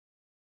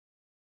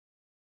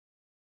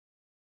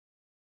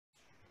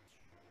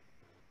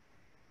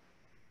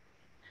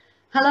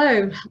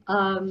Hello,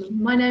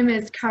 my name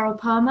is Carol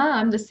Palmer.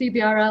 I'm the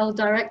CBRL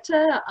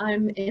Director.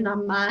 I'm in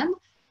Amman,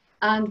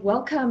 and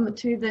welcome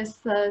to this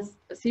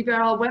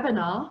CBRL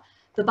webinar,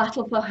 The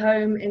Battle for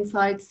Home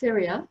Inside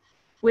Syria,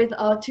 with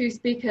our two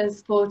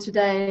speakers for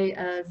today,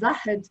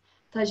 Zahed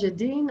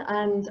Tajeddin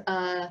and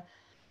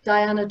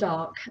Diana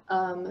Darke,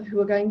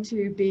 who are going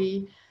to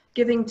be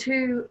giving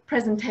two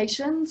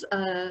presentations,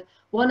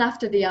 one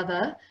after the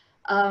other,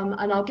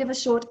 and I'll give a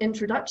short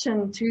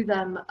introduction to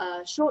them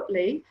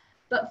shortly.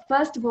 But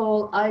first of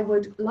all, I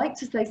would like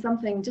to say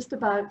something just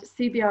about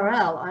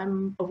CBRL.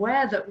 I'm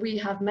aware that we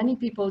have many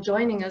people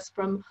joining us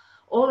from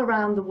all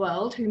around the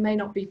world who may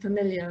not be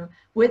familiar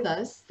with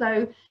us.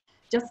 So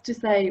just to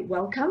say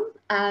welcome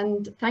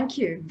and thank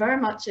you very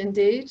much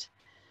indeed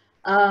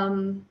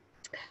for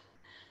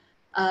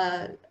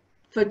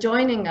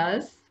joining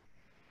us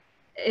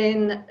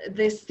in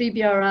this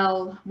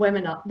CBRL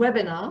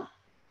webinar.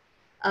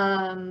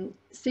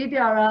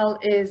 CBRL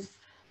is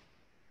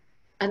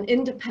an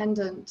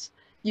independent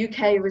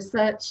UK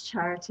research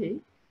charity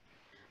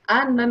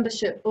and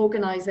membership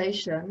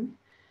organisation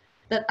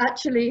that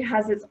actually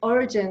has its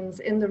origins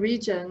in the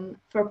region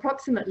for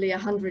approximately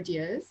 100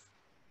 years,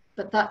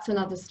 but that's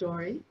another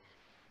story.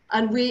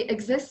 And we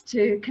exist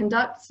to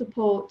conduct,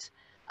 support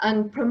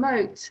and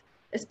promote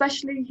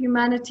especially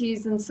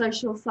humanities and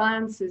social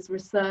sciences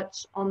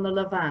research on the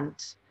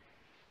Levant,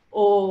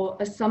 or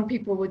as some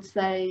people would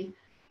say,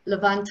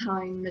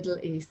 Levantine Middle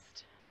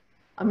East.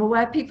 I'm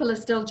aware people are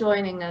still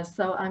joining us,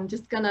 so I'm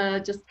just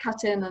gonna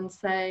cut in and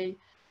say,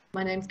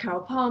 my name's Carol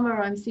Palmer,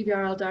 I'm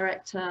CBRL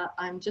Director.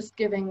 I'm just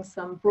giving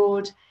some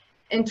broad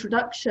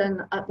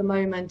introduction at the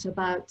moment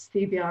about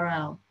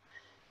CBRL.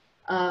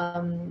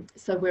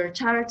 So we're a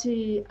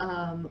charity,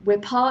 we're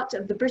part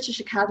of the British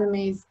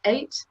Academy's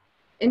 8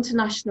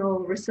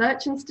 international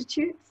research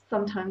institutes,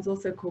 sometimes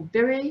also called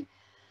BIRI.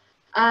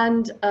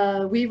 And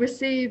we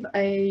receive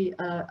a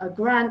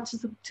grant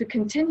to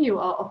continue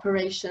our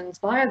operations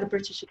via the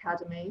British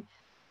Academy.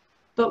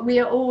 But we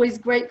are always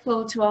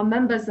grateful to our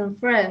members and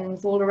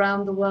friends all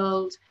around the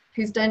world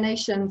whose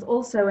donations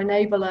also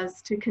enable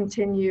us to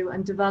continue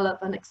and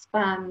develop and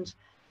expand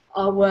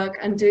our work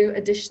and do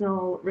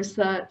additional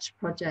research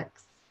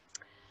projects.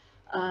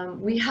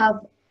 We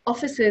have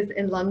offices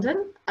in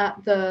London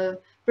at the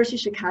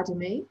British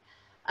Academy,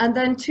 and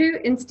then 2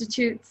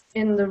 institutes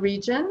in the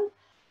region.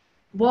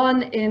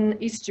 One in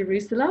East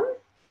Jerusalem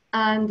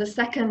and the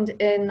second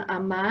in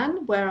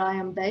Amman, where I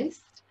am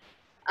based.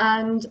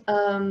 And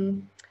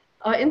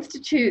our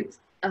institutes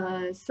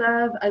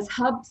serve as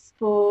hubs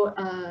for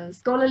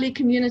scholarly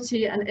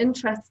community and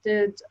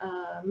interested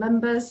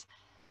members.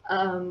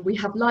 We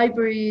have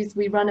libraries,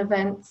 we run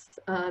events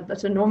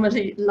that are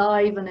normally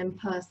live and in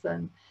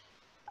person.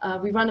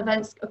 We run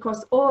events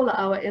across all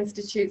our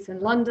institutes in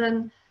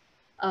London,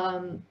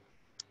 Amman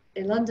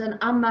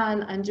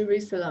and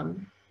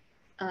Jerusalem.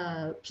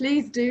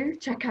 Please do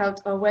check out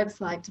our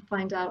website to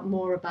find out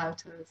more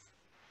about us.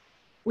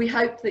 We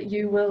hope that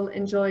you will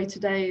enjoy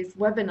today's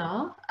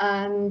webinar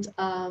and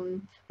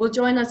will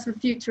join us for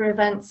future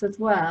events as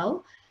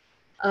well.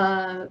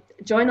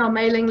 Join our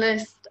mailing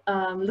list,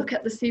 look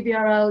at the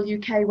CBRL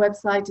UK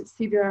website, it's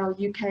CBRL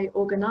UK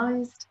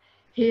organised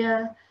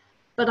here.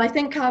 But I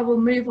think I will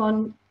move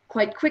on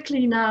quite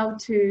quickly now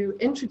to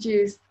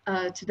introduce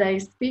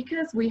today's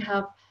speakers. We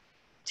have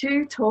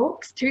 2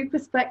 talks, 2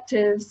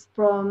 perspectives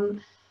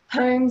from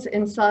homes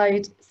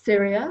inside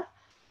Syria.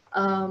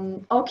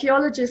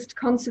 Archaeologist,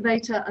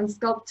 conservator and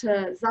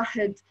sculptor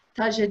Zahed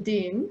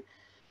Tajeddin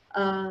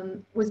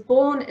was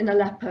born in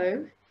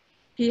Aleppo.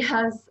 He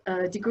has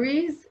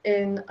degrees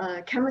in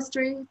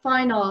chemistry,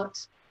 fine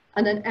art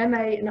and an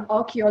MA in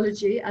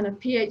archaeology and a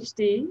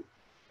PhD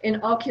in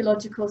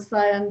archaeological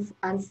science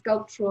and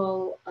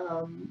sculptural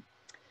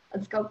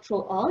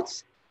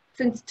art.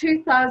 Since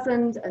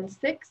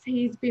 2006,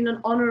 he's been an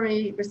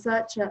honorary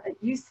researcher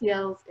at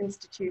UCL's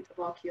Institute of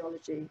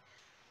Archaeology.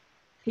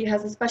 He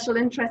has a special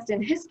interest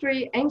in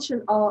history,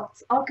 ancient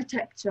arts,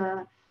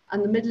 architecture,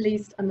 and the Middle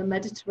East and the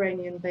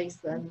Mediterranean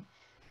basin.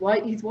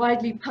 He's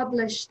widely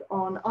published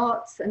on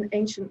arts and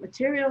ancient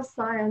materials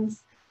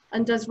science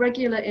and does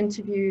regular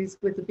interviews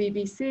with the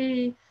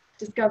BBC,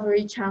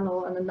 Discovery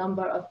Channel, and a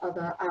number of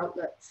other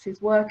outlets.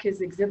 His work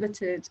is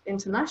exhibited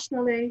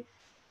internationally,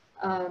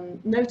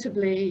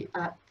 notably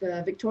at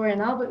the Victoria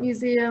and Albert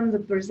Museum, the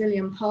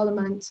Brazilian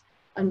Parliament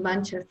and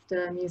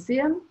Manchester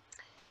Museum.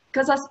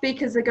 Because our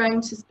speakers are going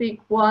to speak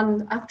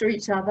one after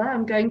each other,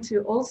 I'm going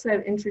to also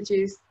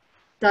introduce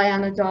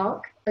Diana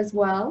Darke as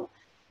well,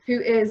 who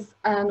is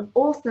an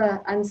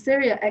author and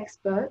Syria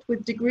expert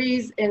with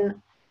degrees in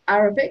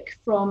Arabic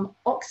from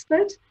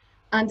Oxford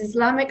and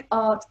Islamic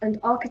art and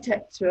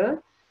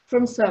architecture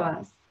from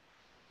SOAS.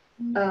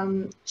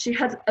 She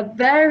had a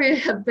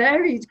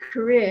varied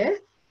career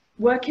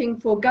working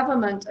for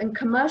government and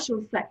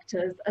commercial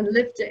sectors and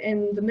lived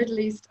in the Middle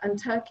East and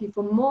Turkey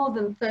for more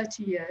than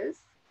 30 years.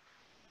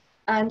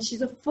 And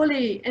she's a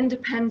fully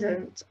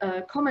independent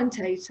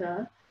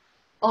commentator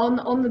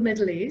on the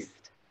Middle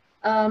East.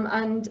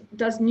 and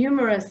does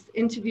numerous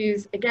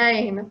interviews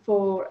again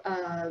for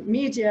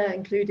media,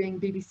 including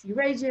BBC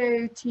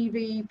Radio,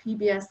 TV,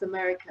 PBS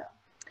America.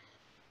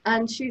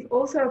 And she's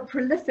also a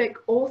prolific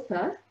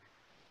author,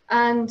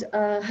 and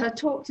her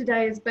talk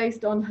today is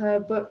based on her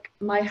book,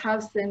 My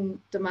House in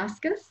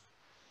Damascus,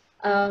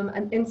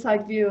 an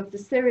inside view of the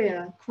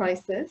Syria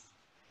crisis,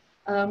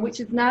 which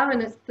is now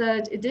in its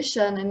 3rd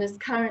edition and is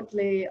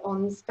currently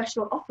on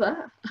special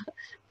offer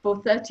for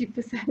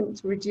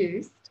 30%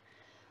 reduced.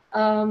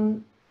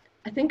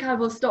 I think I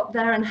will stop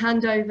there and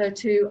hand over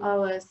to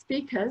our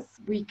speakers.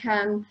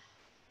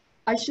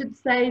 I should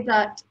say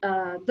that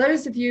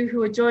those of you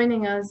who are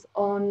joining us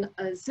on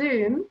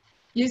Zoom,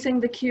 using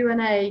the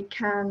Q&A,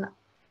 can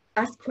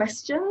ask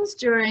questions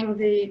during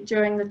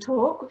the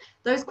talk.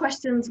 Those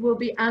questions will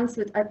be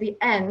answered at the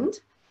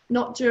end,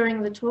 not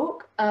during the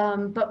talk,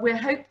 but we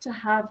hope to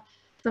have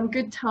some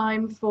good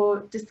time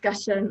for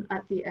discussion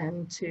at the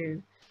end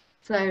too.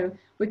 So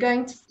we're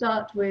going to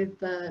start with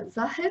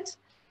Zahed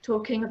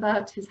talking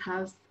about his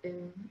house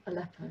in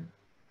Aleppo.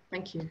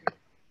 Thank you.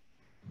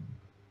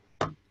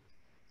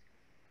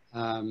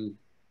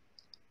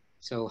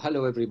 So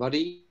hello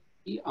everybody,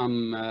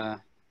 I'm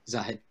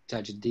Zahed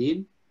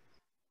Tajeddin,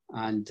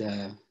 and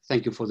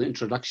thank you for the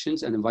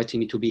introductions and inviting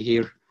me to be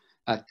here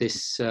at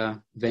this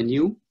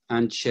venue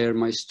and share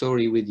my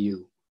story with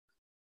you.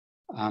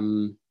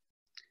 I'm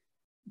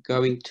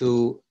going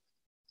to,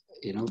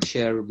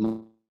 share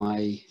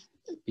my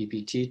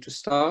PPT to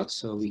start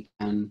so we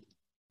can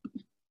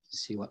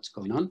see what's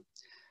going on.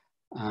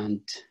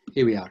 And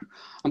here we are.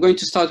 I'm going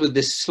to start with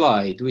this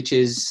slide, which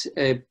is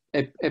a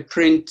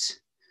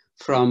print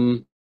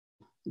from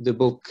the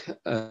book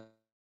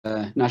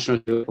National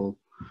Aleppo,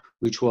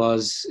 which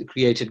was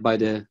created by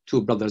the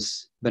two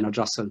brothers Bernard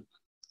Russell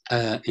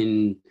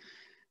in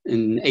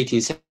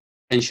 18th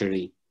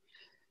century.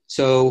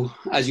 So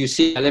as you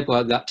see, Aleppo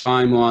at that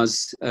time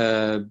was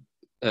a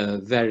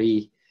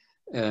very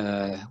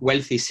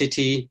wealthy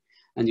city,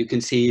 and you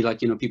can see,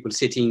 people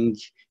sitting,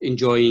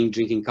 enjoying,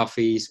 drinking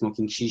coffee,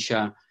 smoking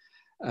shisha,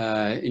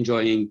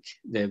 enjoying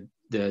the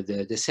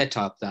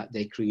setup that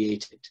they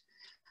created.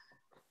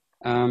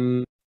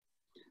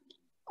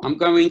 I'm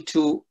going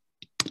to,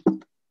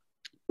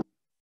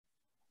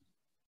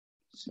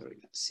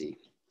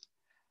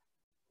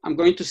 I'm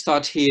going to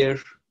start here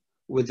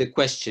with the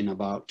question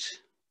about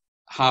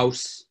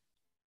house,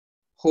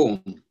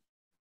 home,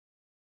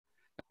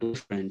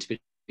 difference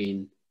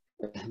between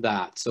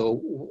that. So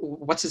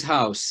what's his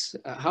house?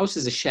 A house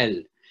is a shell.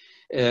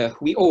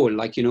 We all,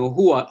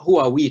 who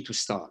are we to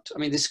start? I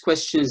mean, this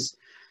question is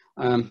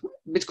a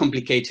bit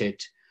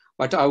complicated,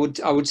 but I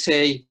would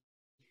say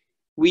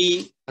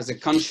we, as a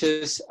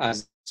conscious,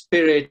 as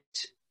spirit,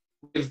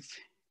 live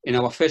in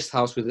our first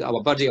house with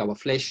our body, our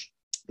flesh,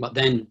 but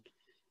then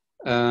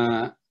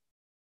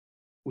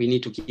we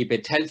need to keep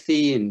it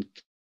healthy and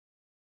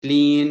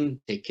clean,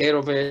 take care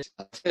of it,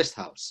 our first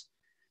house.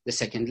 The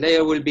second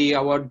layer will be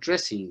our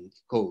dressing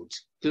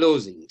codes,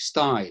 clothing,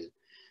 style.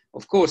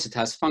 Of course, it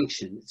has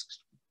function. It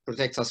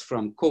protects us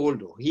from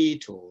cold or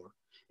heat, or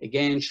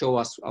again, show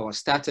us our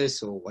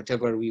status or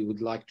whatever we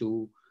would like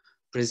to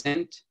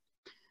present.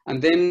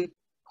 And then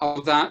out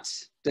of that,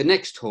 the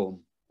next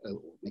home,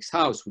 next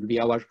house will be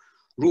our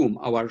room,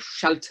 our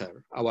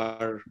shelter,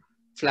 our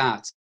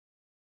flat,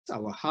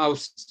 our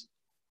house,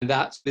 and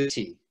that's the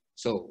city.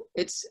 So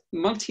it's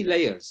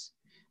multi-layers.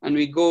 And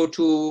we go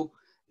to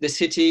the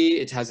city,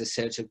 it has a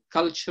certain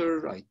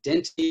culture,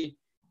 identity,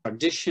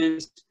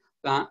 traditions,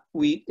 that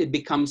it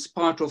becomes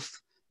part of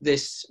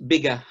this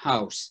bigger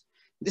house.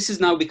 This is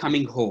now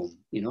becoming home,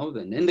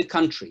 then in the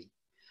country,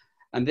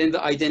 and then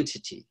the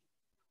identity.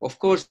 Of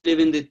course, live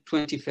in the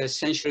 21st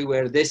century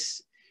where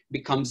this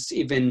becomes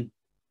even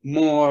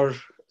more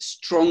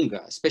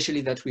stronger,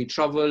 especially that we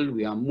travel,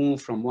 we are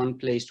moved from one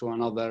place to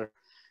another.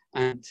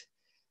 And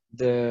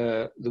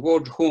the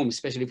word home,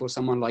 especially for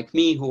someone like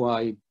me,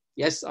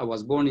 yes, I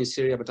was born in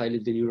Syria, but I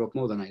lived in Europe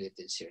more than I lived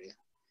in Syria.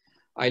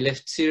 I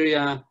left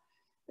Syria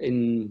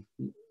in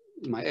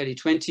my early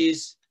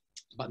 20s,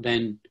 but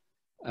then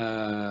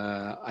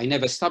I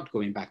never stopped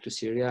going back to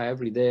Syria.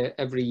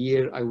 Every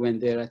year I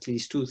went there at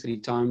least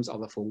 2-3 times,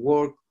 either for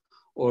work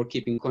or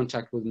keeping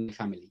contact with my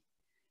family.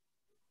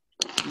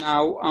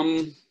 Now,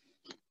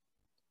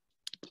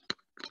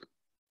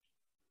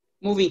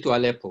 moving to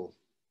Aleppo,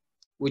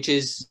 which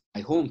is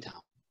my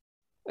hometown.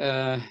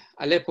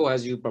 Aleppo,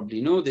 as you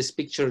probably know, this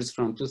picture is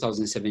from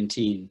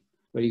 2017,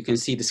 where you can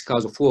see the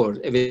scars of war,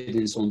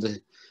 evidence on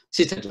the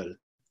citadel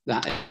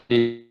that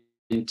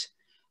ended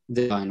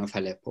the line of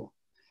Aleppo.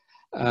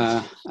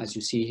 As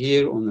you see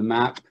here on the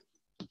map,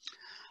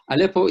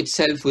 Aleppo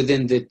itself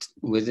within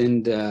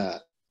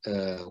the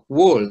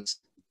walls,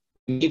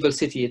 medieval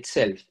city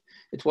itself,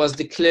 it was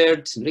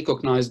declared and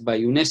recognized by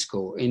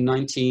UNESCO in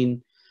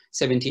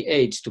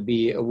 1978 to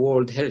be a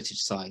World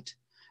Heritage Site,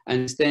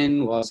 and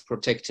then was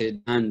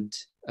protected and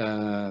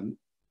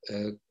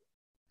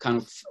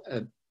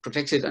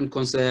protected and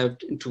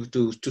conserved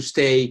to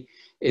stay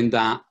in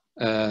that,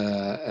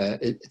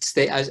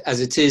 stay as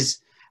it is,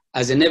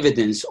 as an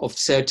evidence of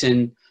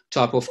certain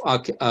type of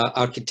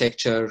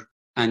architecture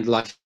and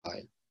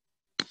lifestyle.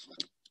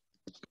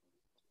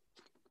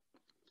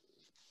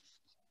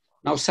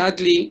 Now,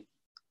 sadly,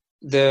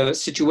 the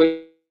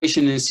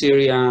situation in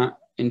Syria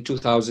in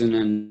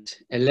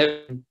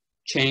 2011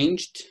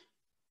 changed.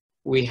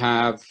 We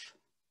have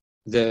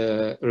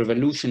the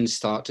revolution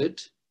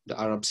started, the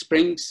Arab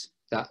Springs,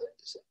 that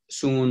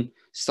soon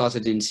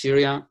started in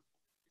Syria.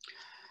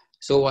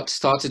 So what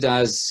started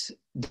as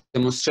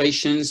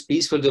demonstrations,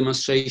 peaceful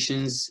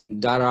demonstrations,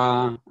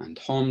 Dara and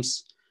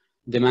Homs,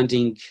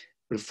 demanding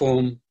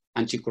reform,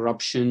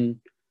 anti-corruption,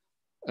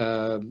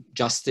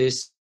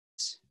 justice,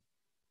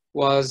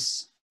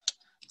 was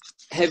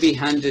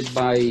heavy-handed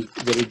by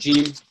the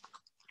regime,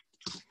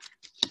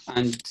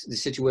 and the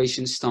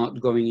situation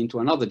started going into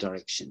another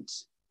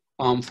directions.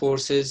 Armed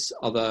forces,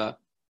 other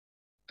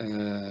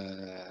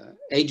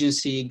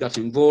agency got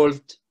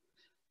involved.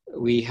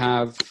 We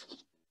have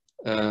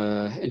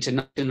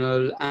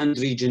international and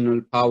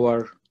regional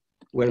power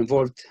were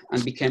involved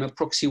and became a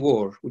proxy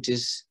war, which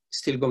is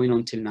still going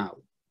on till now.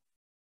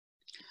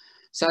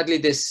 Sadly,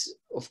 this,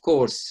 of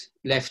course,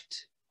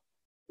 left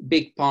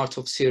big part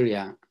of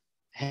Syria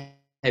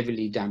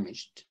heavily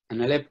damaged.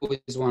 And Aleppo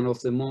is one of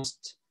the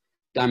most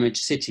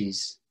damaged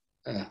cities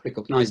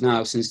recognized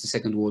now since the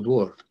Second World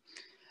War.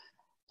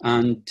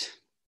 And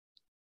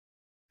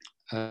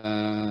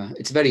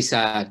it's very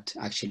sad,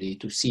 actually,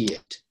 to see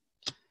it.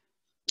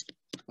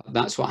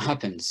 That's what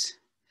happens.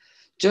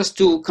 Just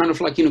to kind of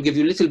like, give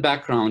you a little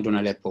background on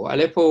Aleppo.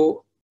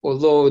 Aleppo,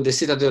 although the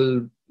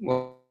citadel,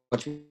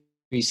 what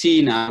we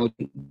see now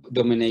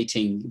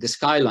dominating the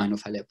skyline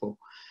of Aleppo,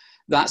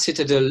 that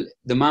citadel,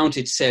 the mount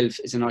itself,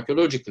 is an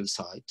archaeological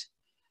site.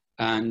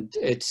 And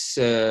it's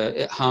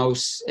it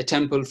houses a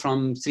temple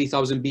from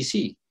 3000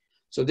 BC.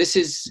 So this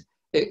is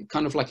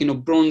kind of like,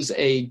 Bronze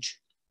Age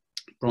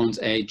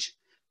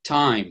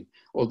time.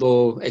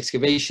 Although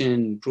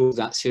excavation proved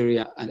that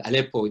Syria and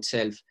Aleppo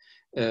itself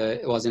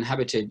was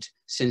inhabited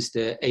since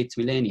the 8th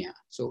millennia.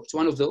 So it's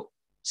one of the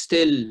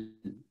still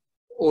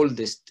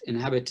oldest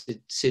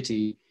inhabited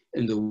city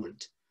in the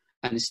world,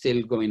 and it's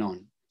still going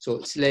on. So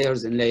it's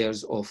layers and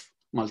layers of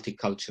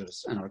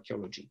multicultures and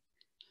archaeology.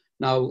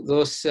 Now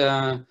those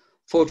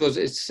photos,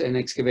 it's an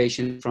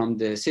excavation from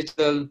the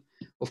citadel,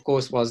 of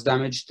course, was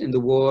damaged in the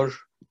war.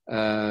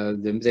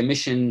 The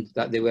mission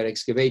that they were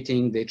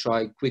excavating, they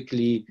tried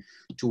quickly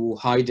to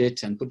hide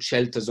it and put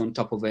shelters on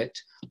top of it.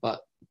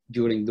 But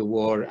during the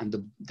war and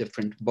the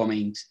different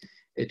bombings,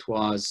 it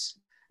was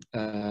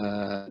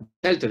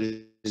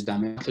shelter is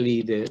damaged.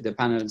 Luckily, the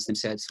panels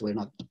themselves were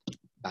not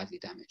badly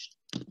damaged.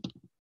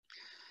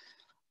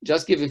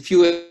 Just give a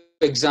few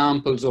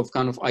examples of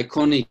kind of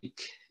iconic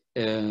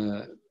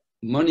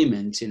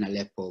monuments in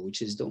Aleppo,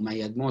 which is the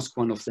Umayyad Mosque,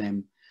 one of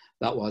them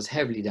that was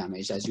heavily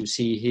damaged. As you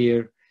see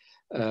here,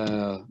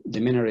 the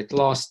minaret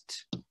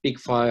lost, big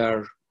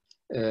fire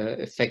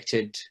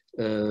affected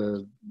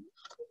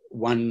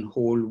one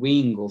whole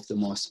wing of the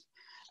mosque,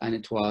 and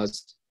it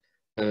was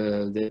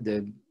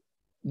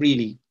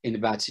really in a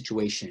bad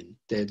situation.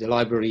 The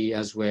library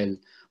as well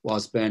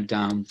was burned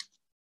down.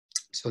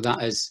 So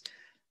that is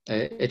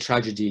a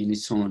tragedy in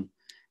its own.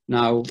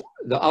 Now,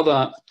 the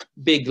other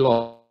big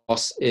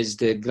loss is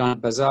the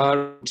Grand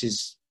Bazaar, which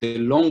is the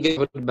longest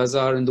covered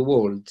bazaar in the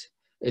world.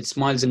 It's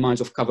miles and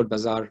miles of covered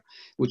bazaar,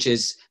 which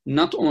is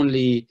not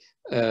only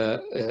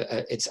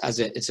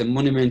it's a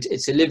monument,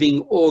 it's a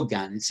living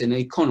organ, it's an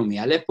economy.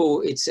 Aleppo,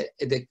 it's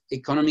the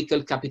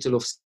economical capital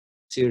of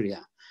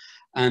Syria.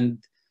 And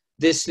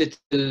this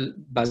little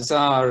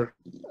bazaar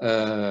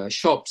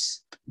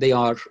shops, they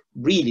are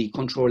really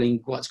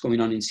controlling what's going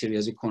on in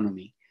Syria's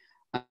economy.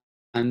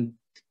 And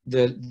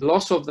the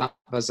loss of that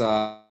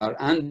bazaar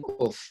and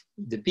of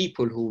the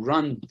people who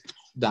run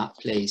that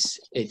place,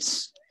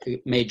 it's a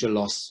major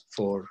loss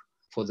for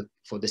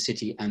the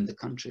city and the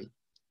country.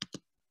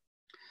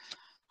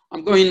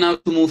 I'm going now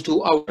to move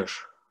to our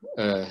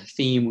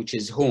theme, which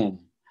is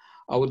home.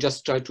 I will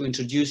just try to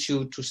introduce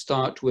you to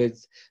start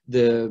with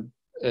the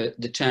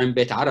term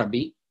Bet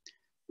Arabi,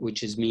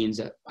 which means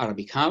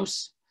Arabic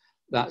house.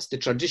 That's the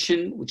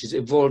tradition which has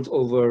evolved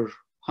over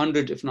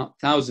 100, if not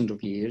thousands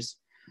of years.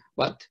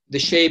 But the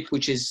shape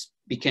which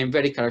became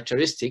very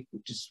characteristic,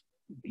 which is,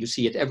 you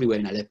see it everywhere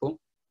in Aleppo,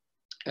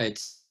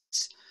 it's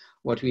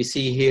what we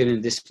see here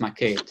in this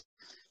maquette.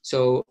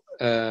 So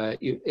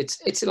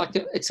it's like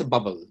it's a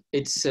bubble.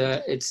 It's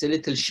a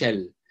little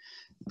shell,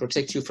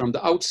 protects you from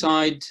the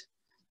outside,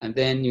 and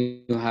then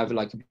you have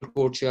like a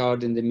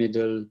courtyard in the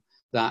middle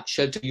that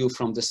shelter you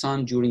from the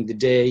sun during the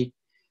day.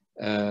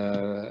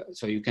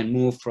 So you can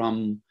move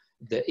from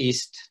the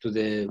east to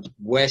the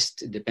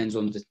west, it depends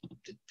on the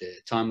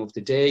time of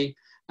the day,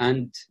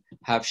 and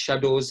have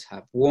shadows,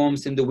 have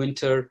warmth in the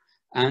winter,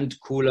 and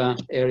cooler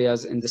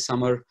areas in the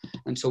summer,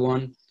 and so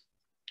on.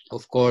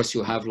 Of course,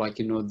 you have like,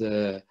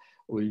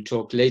 we'll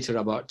talk later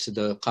about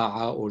the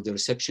qa'a, or the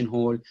reception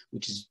hall,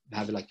 which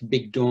have like a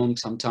big dome.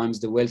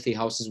 Sometimes the wealthy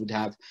houses would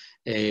have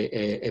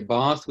a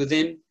bath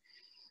within.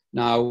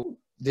 Now,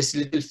 these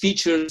little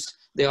features,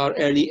 they are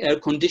early air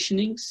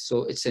conditionings.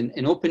 So it's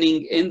an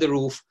opening in the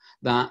roof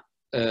that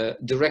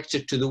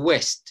directed to the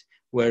west,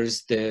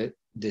 whereas the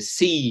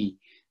sea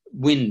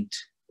wind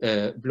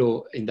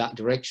blow in that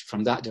direction,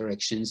 from that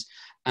directions,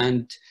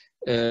 and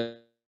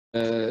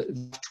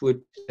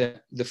would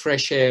the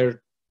fresh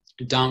air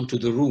down to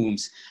the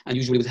rooms, and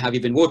usually would have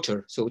even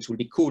water, so it will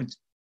be cooled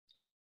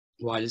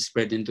while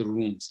spread in the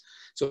rooms.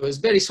 So it's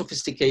very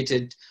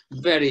sophisticated,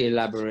 very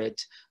elaborate.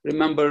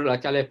 Remember,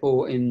 like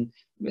Aleppo, in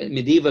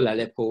medieval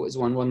Aleppo, is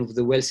one of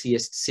the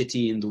wealthiest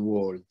city in the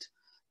world.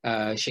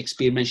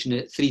 Shakespeare mentioned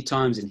it 3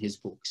 times in his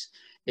books.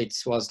 It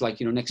was like,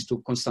 next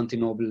to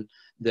Constantinople,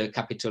 the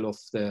capital of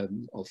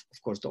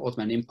course, the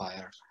Ottoman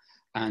Empire.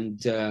 And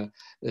the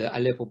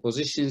Aleppo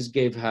positions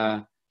gave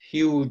her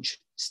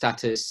huge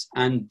status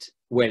and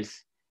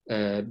wealth,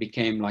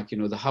 became like,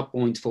 the hub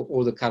point for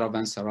all the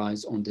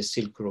caravanserais on the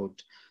Silk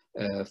Road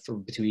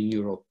between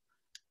Europe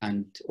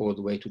and all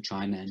the way to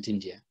China and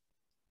India.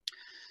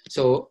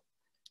 So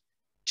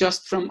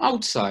just from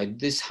outside,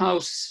 these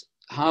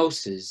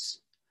houses,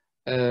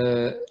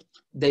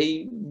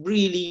 they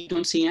really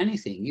don't see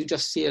anything. You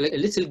just see a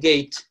little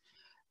gate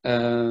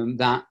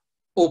that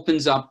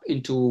opens up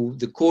into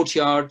the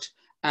courtyard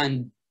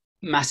and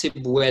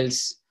massive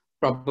wells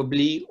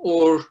probably,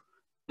 or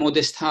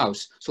modest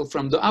house. So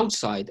from the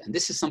outside, and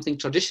this is something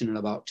traditional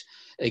about,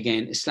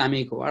 again,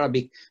 Islamic or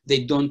Arabic,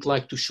 they don't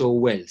like to show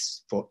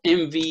wells for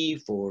envy,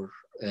 for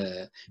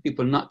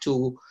people not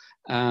to,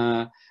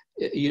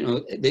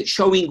 the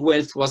showing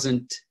wealth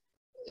wasn't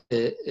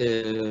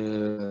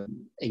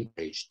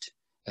encouraged.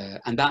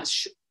 And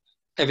that's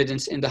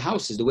evidence in the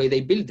houses, the way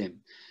they build them.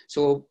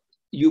 So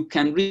you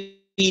can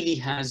really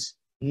has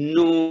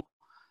no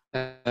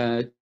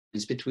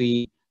difference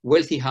between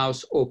wealthy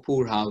house or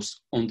poor house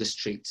on the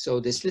street.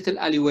 So there's little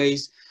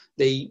alleyways,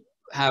 they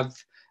have,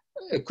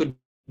 could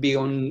be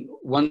on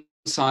one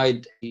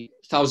side,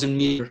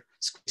 1,000-meter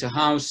square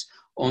house,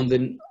 on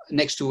the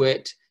next to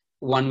it,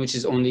 one which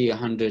is only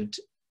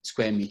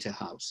 100-square-meter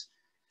house.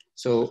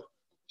 So,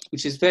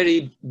 which is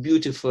very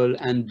beautiful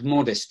and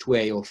modest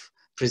way of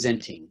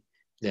presenting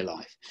their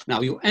life.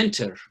 Now you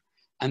enter,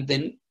 and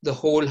then the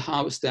whole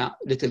house, that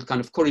little kind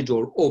of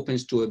corridor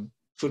opens to a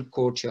full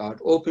courtyard,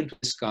 open to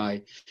the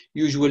sky,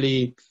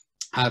 usually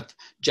have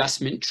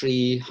jasmine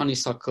tree,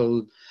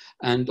 honeysuckle,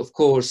 and of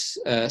course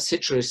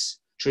citrus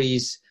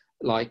trees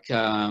like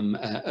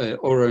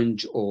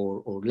orange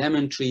or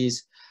lemon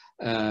trees.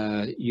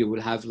 You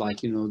will have,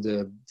 like,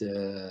 the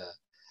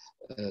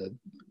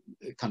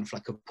kind of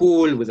like a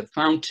pool with a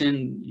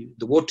fountain.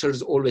 The water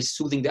is always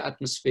soothing the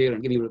atmosphere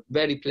and giving you a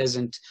very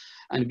pleasant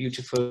and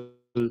beautiful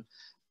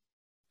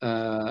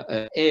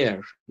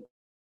air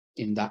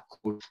in that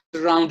court.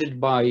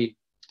 Surrounded by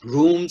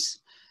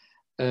rooms.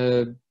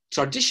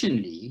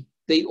 Traditionally,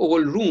 they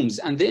all rooms,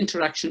 and the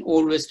interaction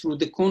always through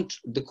the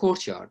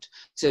courtyard.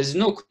 So there's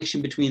no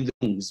connection between the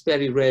rooms,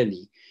 very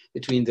rarely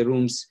between the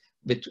rooms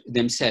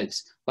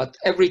themselves. But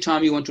every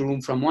time you want to room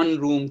from one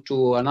room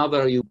to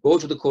another, you go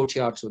to the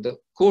courtyard. So the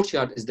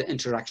courtyard is the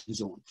interaction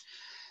zone.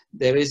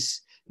 There is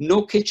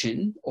no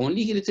kitchen,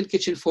 only a little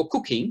kitchen for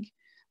cooking,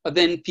 but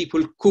then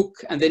people cook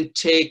and then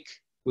take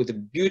with the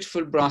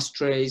beautiful brass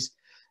trays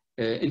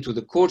into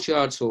the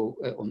courtyard. So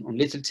on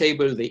little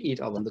table, they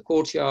eat out on the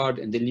courtyard,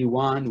 and the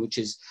liwan, which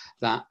is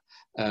that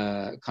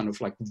kind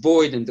of like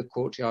void in the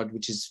courtyard,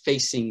 which is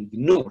facing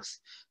north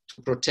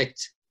to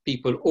protect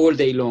people all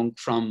day long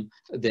from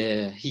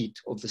the heat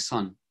of the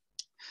sun.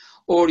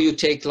 Or you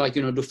take, like,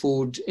 the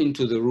food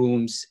into the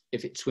rooms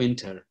if it's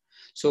winter.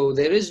 So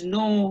there is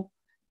no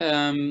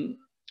kind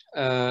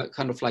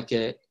of like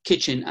a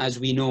kitchen as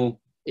we know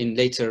in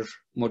later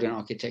modern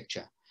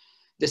architecture.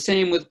 The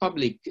same with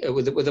public,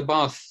 with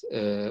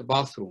the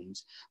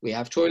bathrooms. We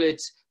have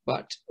toilets,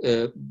 but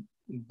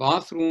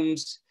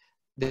bathrooms,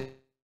 they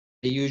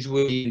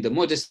usually in the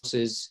modest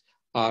houses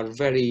are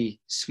very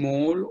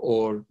small,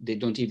 or they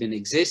don't even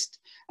exist.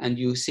 And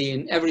you see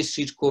in every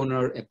street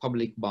corner a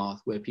public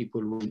bath where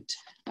people went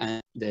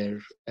and their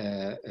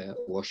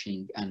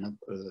washing and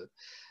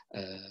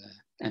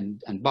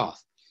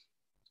bath.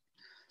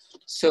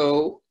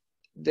 So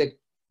the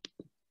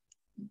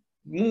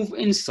move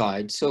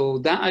inside. So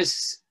that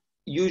is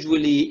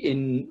usually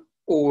in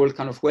all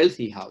kind of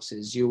wealthy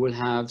houses. You will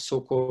have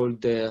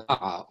so-called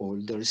or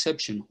the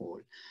reception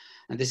hall.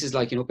 And this is,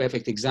 like,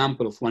 perfect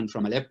example of one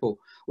from Aleppo,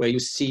 where you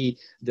see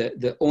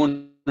the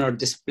owner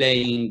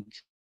displaying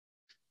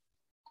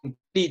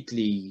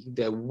completely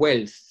the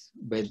wealth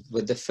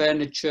with the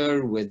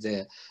furniture, with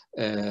the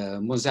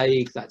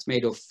mosaic that's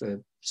made of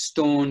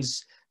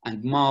stones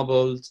and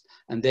marbles.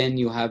 And then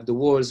you have the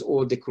walls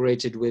all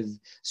decorated with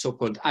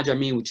so-called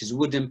ajami, which is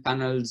wooden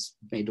panels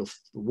made of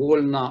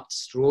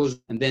walnuts, rose,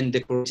 and then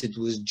decorated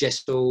with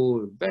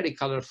gesso, very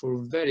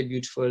colorful, very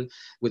beautiful,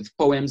 with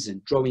poems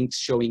and drawings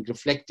showing,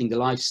 reflecting the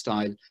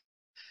lifestyle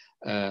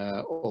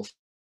of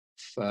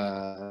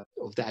the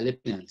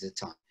Aleppians at the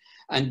time.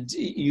 And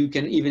you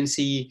can even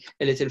see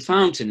a little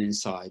fountain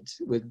inside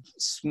with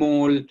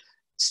small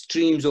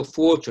streams of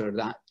water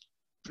that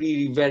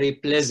really very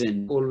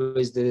pleasant.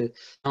 Always the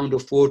sound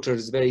of water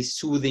is very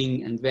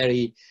soothing and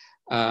very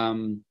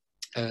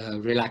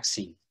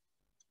relaxing.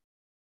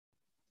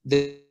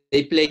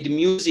 they played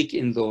music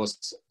in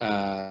those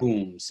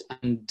rooms,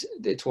 and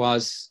it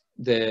was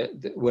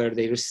where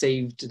they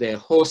received their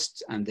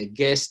hosts and their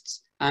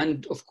guests,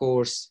 and of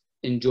course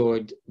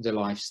enjoyed the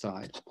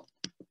lifestyle.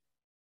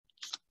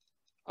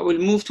 I will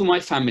move to my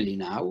family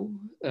now.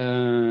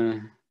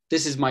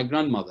 This is my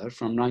grandmother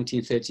from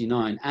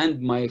 1939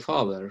 and my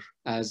father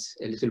as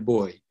a little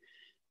boy.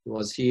 He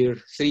was here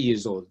 3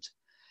 years old.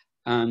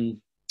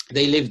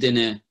 They lived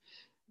in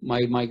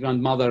my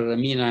grandmother,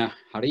 Amina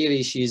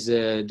Hariri, she's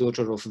a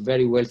daughter of a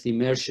very wealthy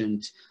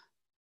merchant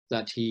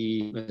that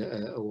he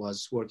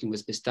was working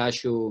with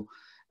pistachio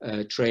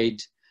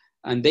trade.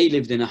 And they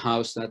lived in a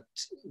house that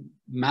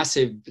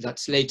massive,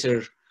 that's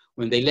later,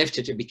 when they left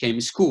it, it became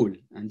a school.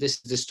 And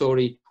this is the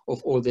story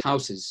of all the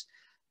houses,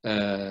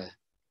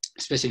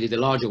 especially the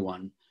larger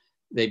one.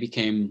 They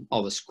became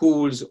either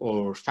schools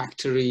or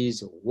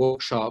factories or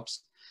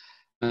workshops.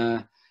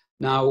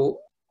 Now,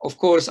 of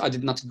course, I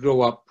did not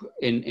grow up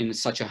in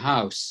such a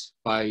house.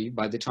 By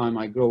the time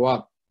I grew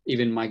up,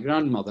 even my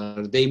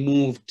grandmother, they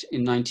moved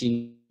in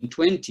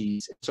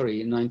 1940s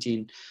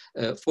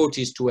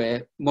to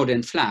a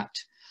modern flat.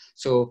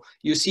 So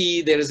you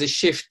see there is a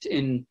shift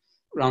in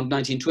around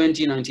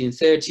 1920,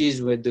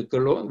 1930s with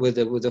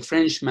the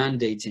French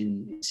mandate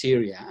in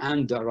Syria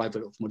and the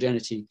arrival of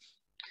modernity.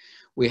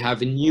 We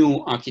have a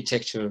new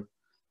architecture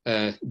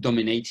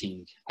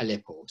dominating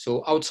Aleppo.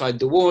 So outside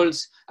the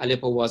walls,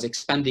 Aleppo was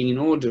expanding in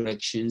all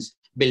directions,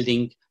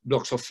 building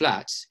blocks of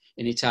flats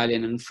in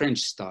Italian and French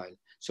style.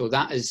 So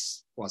that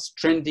was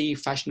trendy,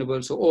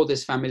 fashionable. So all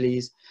these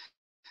families,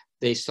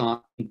 they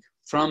start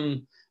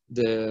from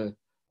the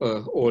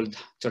old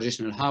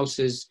traditional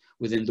houses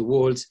within the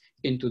walls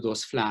into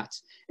those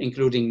flats,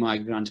 including my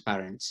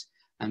grandparents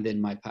and then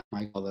my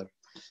father.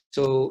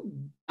 So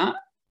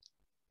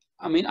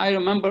I mean, I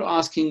remember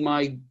asking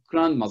my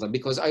grandmother,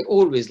 because I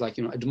always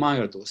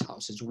admired those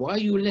houses. Why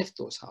you left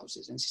those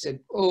houses? And she said,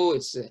 oh,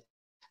 it's a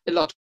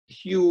lot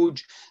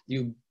huge.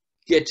 You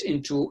get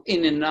in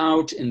and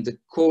out in the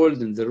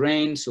cold and the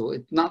rain, so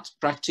it's not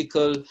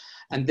practical.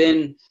 And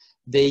then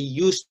they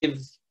used to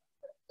live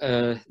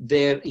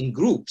there in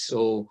groups.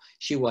 So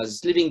she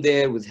was living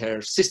there with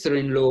her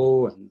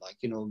sister-in-law and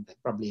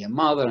probably a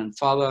mother and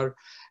father.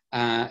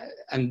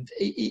 And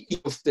each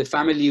of the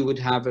family would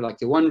have a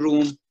one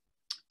room.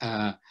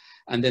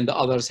 And then the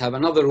others have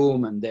another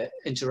room, and the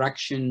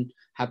interaction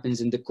happens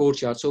in the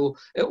courtyard. So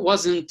it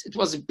was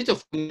a bit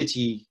of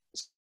community,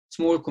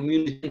 small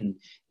community in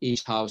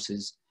each of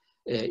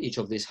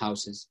these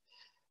houses.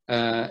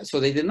 So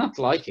they did not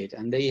like it,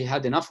 and they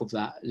had enough of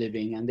that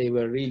living, and they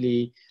were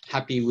really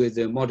happy with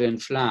the modern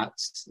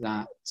flats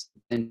that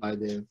then by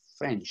the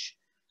French.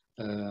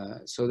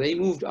 So they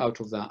moved out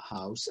of that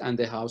house, and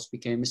the house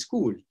became a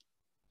school.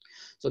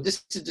 So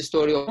this is the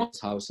story of most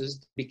houses.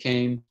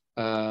 Became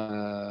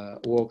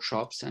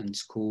workshops and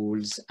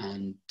schools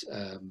and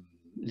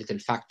little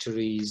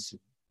factories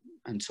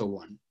and so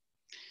on.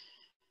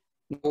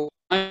 Now,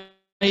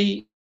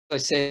 I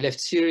say left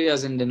Syria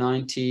in the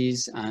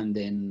 90s, and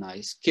then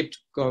I kept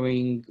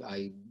going.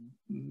 I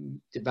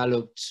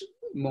developed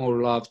more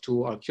love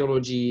to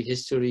archaeology,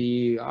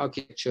 history,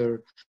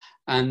 architecture,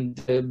 and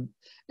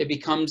it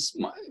became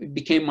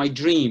my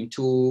dream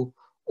to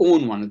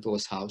own one of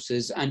those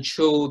houses and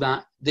show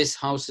that these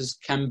houses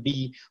can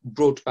be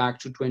brought back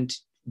to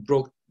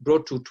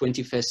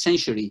 21st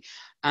century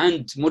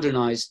and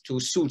modernized to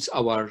suit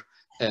our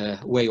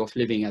way of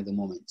living at the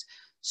moment.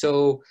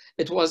 So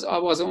I was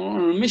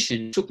on a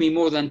mission. It took me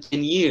more than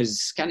 10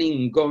 years scanning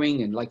and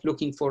going and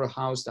looking for a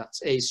house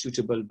that's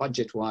suitable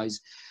budget-wise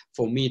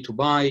for me to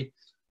buy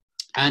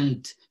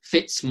and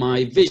fits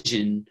my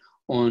vision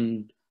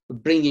on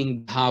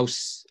bringing the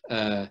house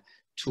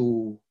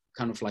to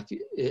kind of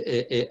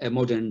a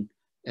modern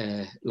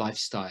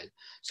lifestyle.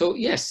 So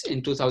yes,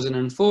 in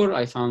 2004,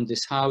 I found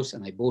this house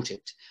and I bought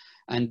it.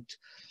 And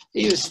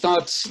here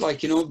starts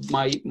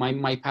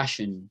my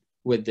passion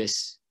with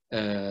this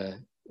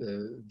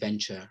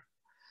venture.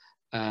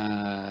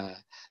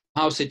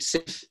 House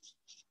itself,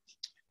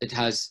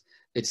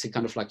 it's a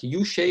kind of a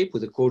U shape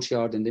with a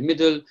courtyard in the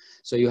middle.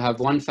 So you have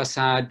one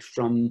facade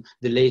from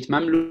the late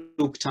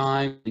Mamluk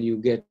time, and you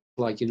get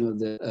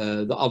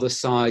the other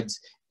sides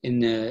in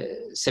the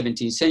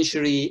 17th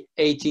century,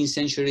 18th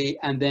century,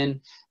 and then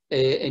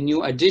a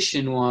new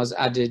addition was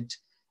added,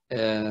 2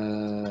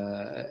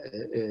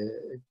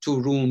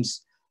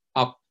 rooms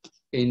up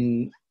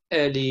in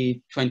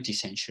early 20th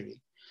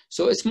century.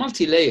 So it's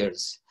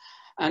multi-layers,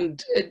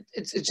 and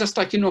it's just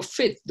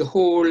fit the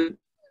whole,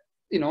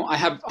 I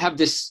have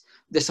this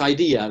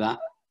idea that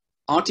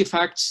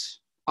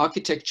artifacts,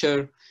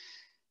 architecture,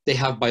 they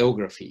have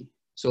biography.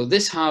 So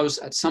this house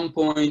at some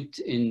point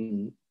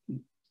in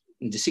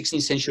the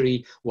 16th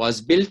century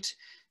was built.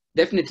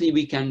 Definitely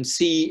we can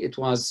see it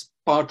was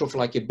part of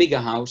a bigger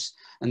house,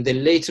 and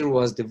then later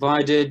was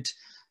divided,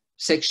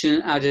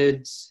 section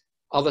added,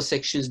 other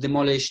sections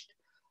demolished,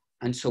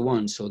 and so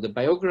on. So the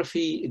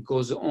biography, it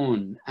goes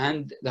on,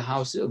 and the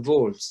house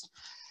evolves.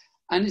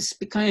 And it's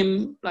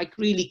become like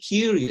really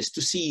curious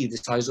to see the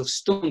size of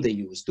stone they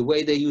use, the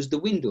way they use the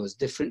windows,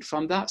 different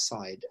from that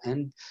side.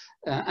 And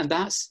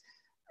that's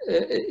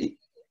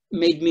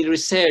made me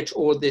research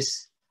all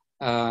this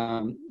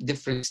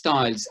different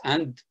styles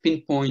and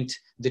pinpoint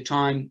the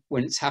time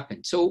when it's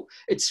happened. So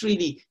it's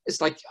really,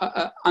 it's like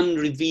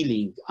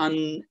unrevealing,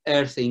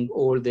 unearthing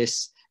all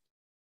this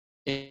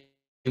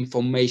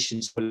information.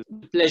 It's a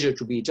pleasure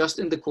to be just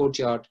in the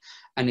courtyard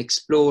and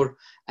explore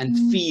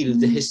and feel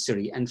the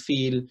history and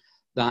feel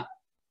that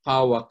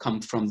power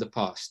come from the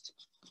past.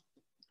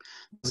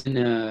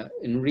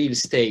 In real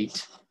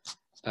estate,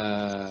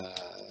 and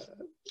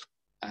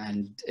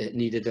it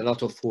needed a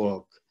lot of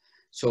work.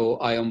 So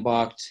I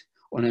embarked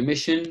on a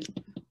mission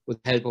with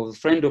the help of a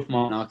friend of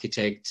mine, an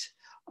architect.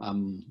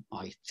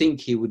 I think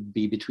he would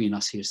be between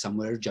us here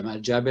somewhere, Jamal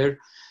Jaber.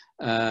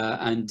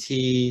 And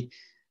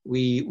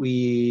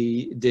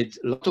we did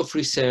a lot of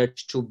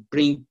research to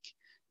bring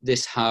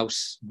this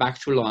house back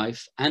to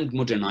life and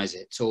modernize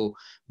it. So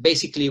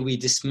basically we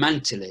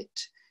dismantle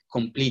it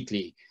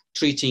completely,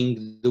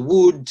 treating the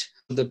wood,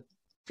 the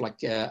like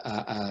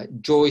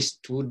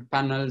joist wood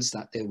panels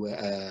that they were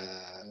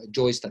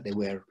joists that they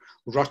were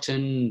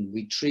rotten.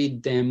 We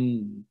treat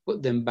them,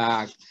 put them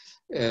back,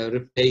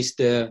 replace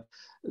the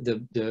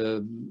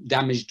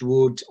damaged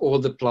wood, all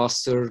the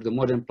plaster, the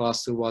modern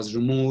plaster was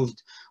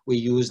removed. We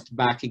used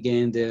back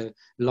again the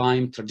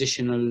lime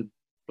traditional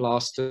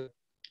plaster,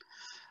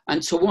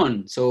 and so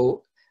on.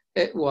 So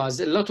it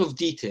was a lot of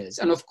details.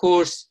 And of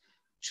course,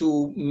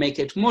 to make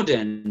it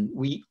modern,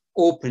 we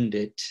opened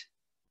it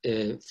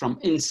from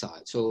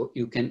inside. So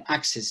you can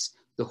access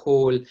the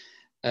whole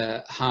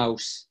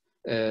house,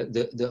 all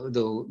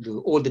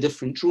the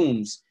different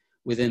rooms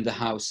within the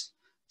house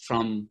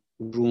from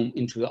room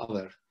into the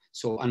other.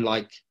 So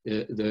unlike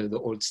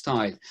the old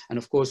style. And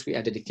of course, we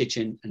added a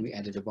kitchen and we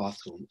added a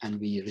bathroom and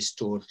we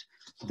restored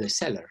the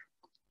cellar.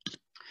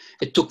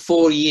 It took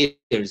 4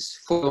 years,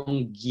 4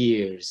 long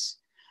years,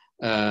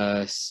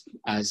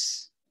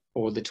 as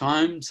all the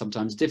time,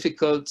 sometimes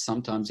difficult,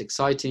 sometimes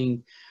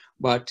exciting,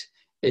 but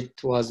it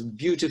was a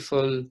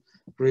beautiful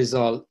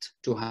result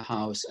to have a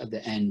house at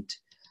the end.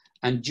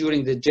 And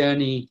during the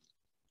journey,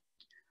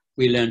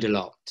 we learned a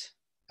lot.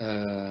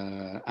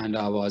 And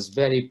I was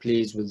very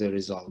pleased with the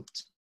result.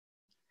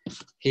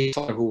 He,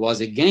 who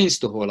was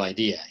against the whole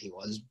idea, he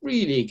was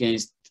really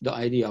against the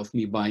idea of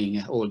me buying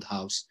an old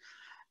house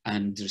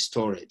and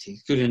restore it. He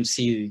couldn't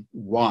see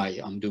why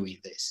I'm doing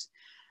this.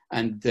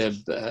 And at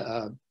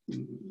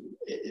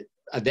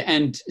the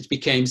end, it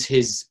became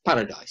his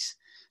paradise.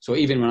 So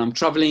even when I'm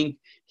traveling,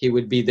 he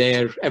would be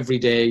there every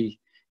day,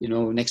 you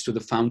know, next to the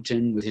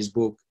fountain with his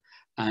book,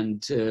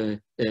 and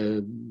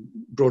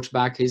brought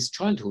back his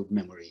childhood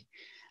memory.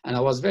 And I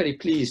was very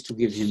pleased to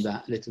give him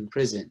that little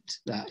present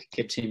that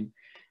kept him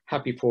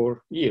happy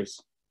for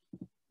years.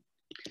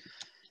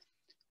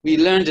 We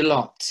learned a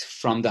lot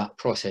from that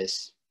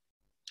process.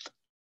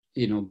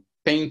 You know,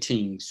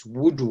 paintings,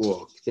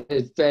 woodwork,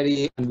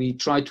 and we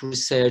tried to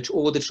research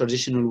all the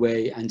traditional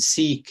way and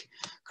seek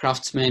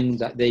craftsmen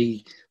that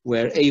they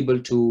were able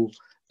to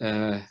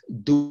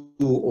do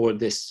all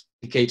this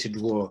complicated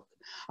work.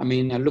 I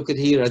mean, I look at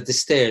here at the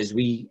stairs.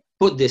 We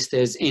put the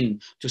stairs in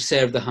to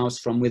serve the house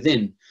from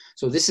within.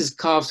 So this is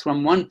carved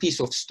from one piece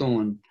of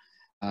stone,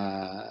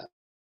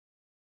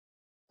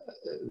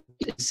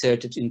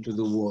 inserted into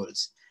the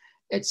walls.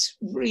 It's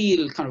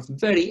real, kind of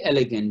very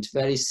elegant,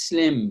 very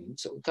slim.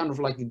 So kind of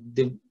like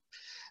the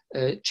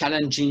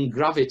challenging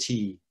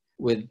gravity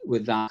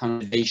with that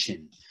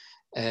foundation.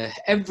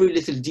 Every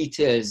little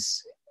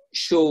details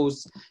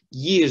shows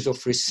years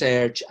of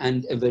research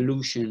and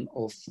evolution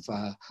of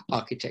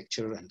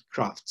architecture and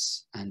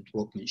crafts and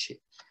workmanship.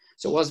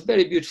 So it was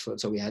very beautiful.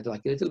 So we had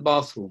like a little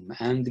bathroom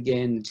and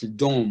again, a little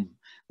dome.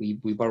 We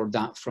borrowed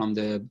that from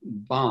the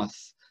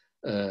Bath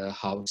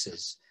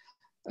houses.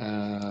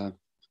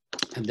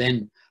 And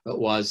then it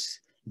was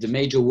the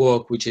major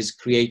work, which is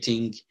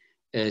creating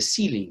a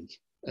ceiling,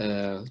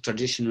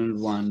 traditional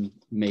one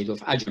made of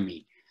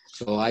ajami.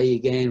 So I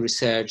again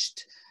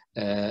researched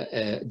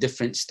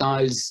different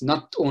styles,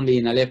 not only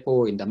in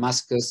Aleppo, in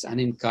Damascus, and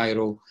in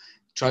Cairo.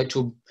 Try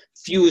to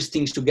fuse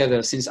things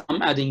together since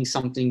I'm adding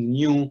something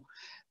new,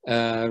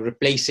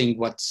 replacing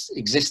what's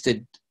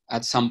existed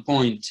at some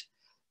point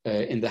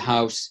in the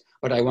house.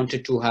 But I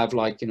wanted to have,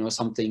 like, you know,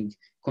 something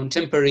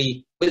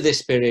contemporary with the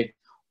spirit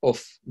of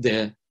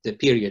the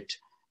period,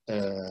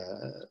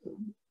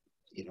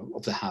 you know,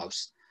 of the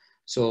house.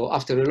 So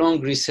after a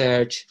long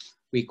research,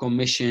 we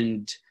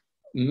commissioned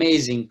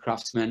amazing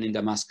craftsmen in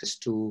Damascus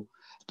to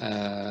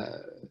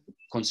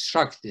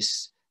construct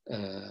this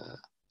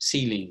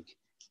ceiling,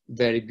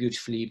 very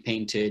beautifully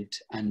painted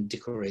and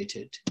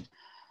decorated.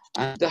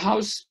 And the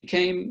house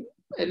became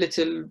a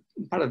little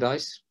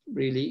paradise,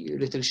 really, a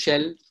little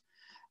shell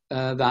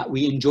that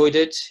we enjoyed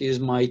it.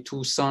 Here's my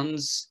 2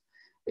 sons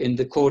in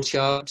the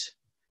courtyard.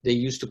 They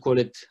used to call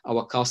it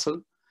our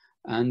castle,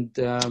 and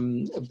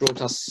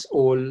brought us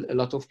all a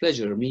lot of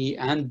pleasure, me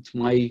and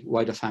my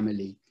wider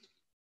family.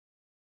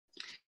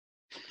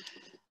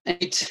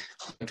 It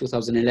In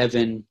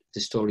 2011, the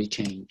story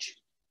changed.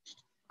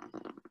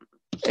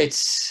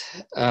 It's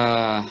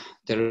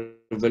the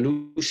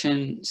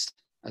revolution,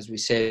 as we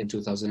said, in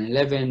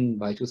 2011.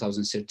 By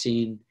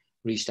 2013,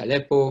 reached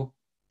Aleppo.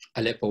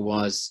 Aleppo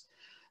was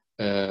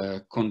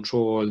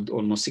controlled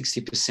almost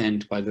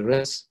 60% by the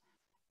rest.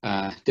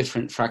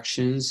 Different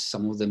fractions,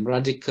 some of them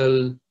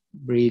radical,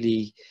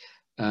 really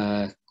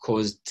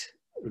caused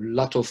a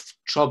lot of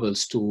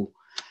troubles to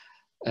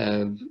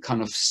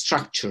kind of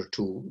structure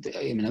to,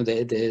 I'm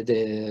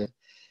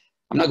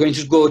not going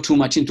to go too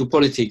much into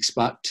politics,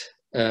 but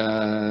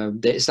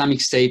the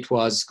Islamic State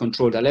was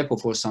controlled Aleppo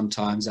for some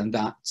times, and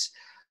that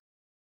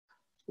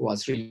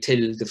was really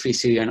till the Free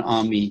Syrian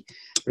Army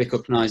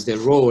recognized their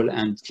role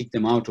and kicked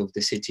them out of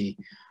the city.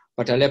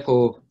 But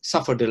Aleppo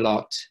suffered a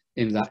lot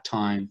in that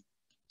time.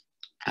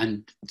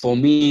 And for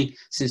me,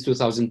 since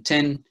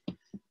 2010,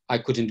 I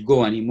couldn't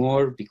go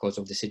anymore because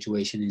of the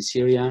situation in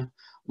Syria.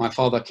 My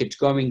father kept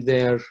going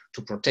there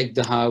to protect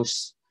the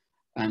house,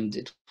 and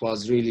it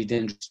was really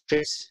dangerous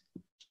trips.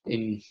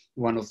 In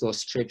one of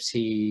those trips,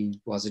 he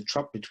was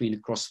trapped between a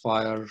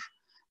crossfire,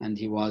 and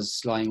he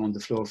was lying on the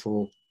floor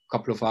for a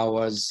couple of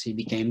hours. He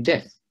became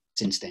deaf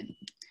since then.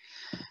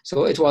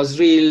 So it was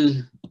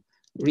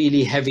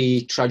really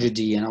heavy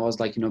tragedy, and I was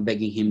like,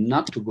 begging him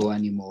not to go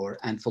anymore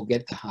and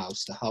forget the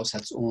house. The house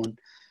has its own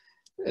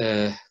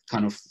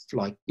kind of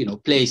like,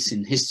 place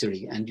in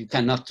history, and you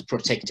cannot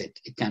protect it.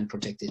 It can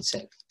protect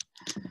itself.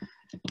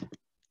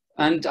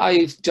 And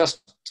I've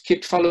just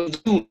kept following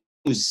the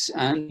news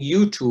and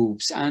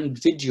YouTubes and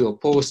video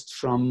posts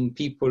from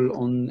people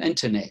on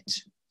internet,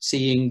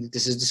 seeing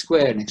this is the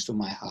square next to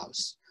my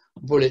house,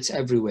 bullets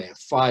everywhere,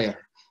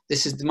 fire.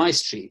 This is my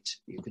street.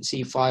 You could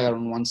see fire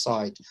on one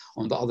side,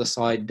 on the other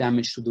side,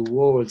 damage to the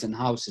walls and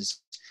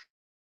houses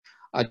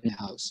at the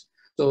house.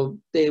 So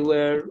they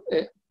were,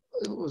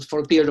 for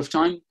a period of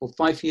time, for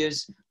 5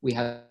 years, we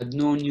had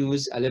no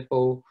news.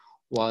 Aleppo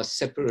was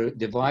separate,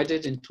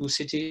 divided in 2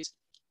 cities,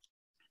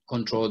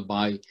 controlled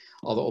by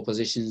other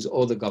oppositions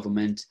or the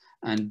government,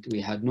 and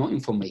we had no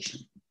information.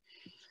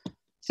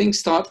 Things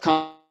start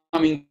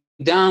coming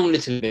down a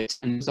little bit.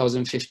 In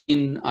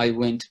 2015, I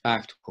went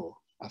back to Aleppo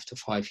after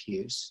 5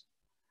 years.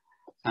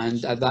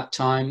 And at that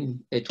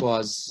time, it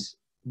was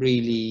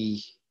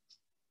really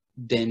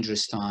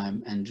dangerous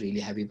time and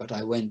really heavy, but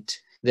I went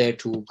there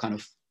to kind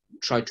of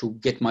try to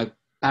get my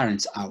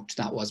parents out.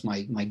 That was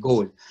my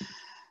goal.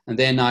 And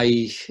then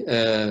I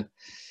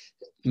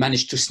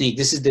managed to sneak.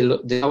 This is the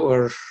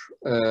tower,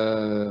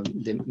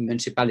 the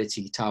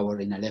municipality tower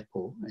in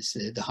Aleppo. It's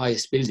the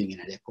highest building in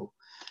Aleppo.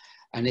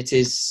 And it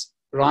is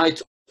right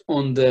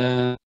on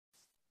the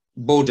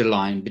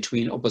borderline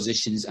between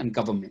oppositions and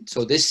government.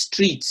 So this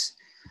street,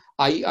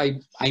 I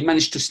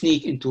managed to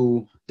sneak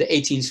into the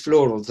 18th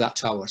floor of that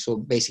tower. So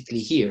basically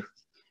here,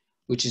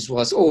 which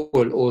was all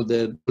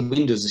the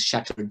windows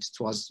shattered. It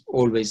was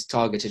always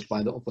targeted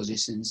by the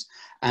oppositions,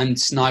 and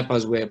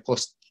snipers were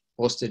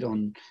posted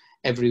on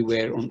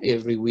everywhere, on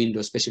every window,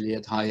 especially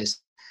at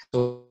highest.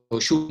 So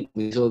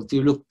shooting. So if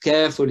you look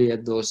carefully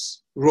at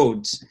those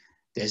roads,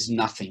 there's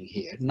nothing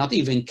here, not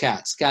even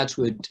cats. Cats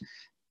would,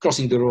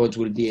 crossing the roads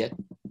will be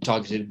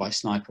targeted by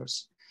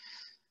snipers.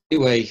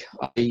 Anyway,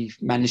 I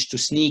managed to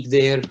sneak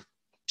there,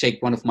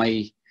 take one of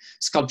my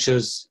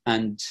sculptures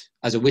and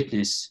as a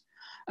witness,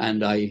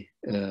 and I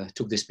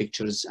took these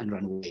pictures and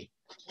ran away.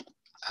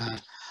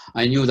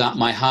 I knew that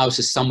my house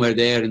is somewhere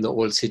there in the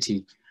old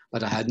city,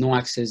 but I had no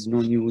access, no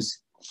news,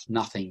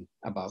 nothing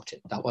about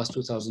it. That was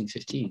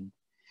 2015.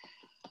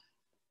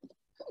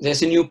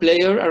 There's a new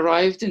player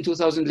arrived in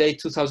late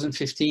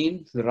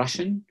 2015, the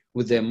Russian,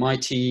 with their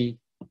mighty,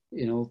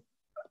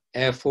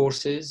 air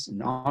forces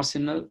and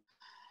arsenal,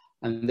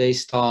 and they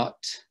start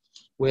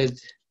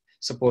with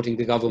supporting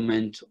the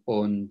government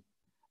on,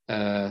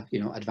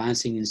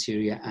 advancing in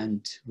Syria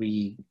and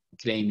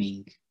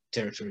reclaiming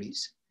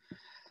territories.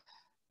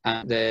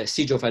 And the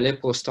siege of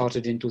Aleppo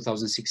started in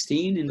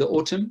 2016 in the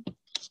autumn.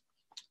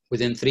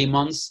 Within 3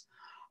 months,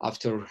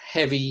 after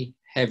heavy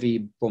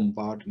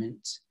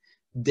bombardments,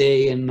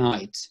 day and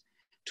night,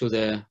 to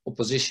the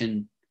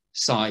opposition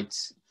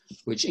sides,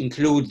 which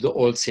include the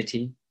old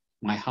city,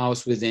 my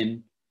house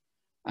within,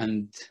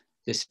 and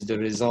this is the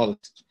result.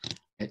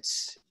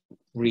 It's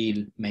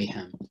real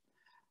mayhem.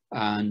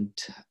 And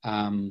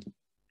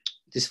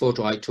this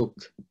photo I took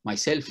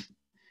myself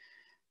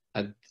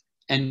at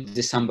end of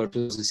December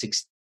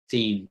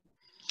 2016,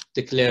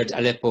 declared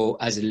Aleppo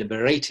as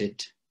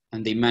liberated,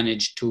 and they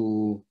managed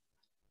to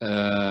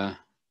the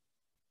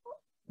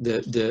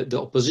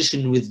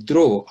opposition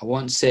withdraw. I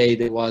won't say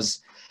there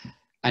was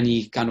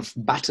any kind of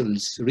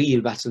battles,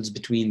 real battles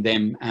between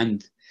them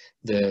and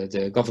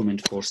the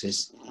government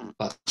forces,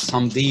 but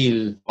some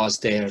deal was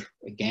there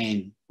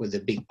again with the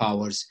big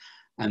powers,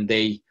 and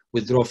they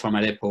withdraw from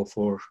Aleppo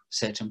for a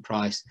certain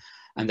price,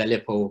 and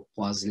Aleppo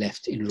was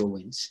left in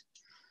ruins.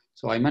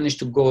 So I managed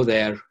to go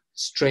there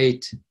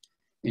straight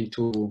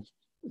into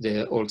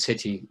the old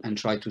city and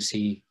try to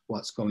see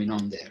what's going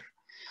on there.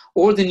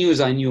 All the news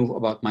I knew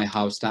about my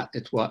house, that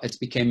it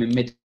became a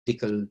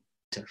medical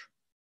center,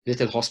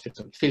 little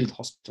hospital, field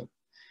hospital.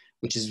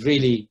 which is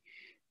really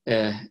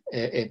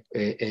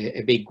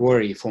a big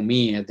worry for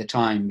me at the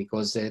time,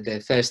 because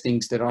the first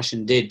things the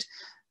Russian did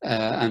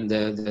and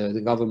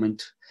the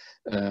government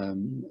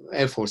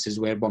air forces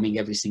were bombing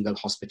every single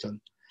hospital,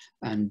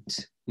 and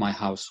my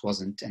house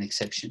wasn't an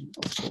exception,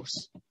 of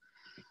course.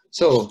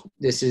 So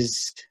this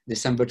is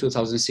December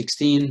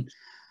 2016.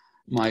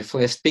 My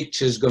first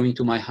pictures going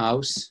to my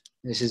house.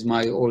 This is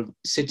my old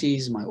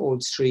cities, my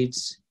old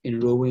streets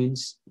in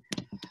ruins.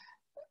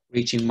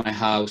 Reaching my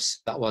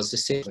house, that was the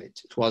same.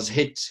 It was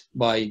hit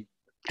by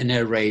an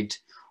air raid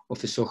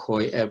of a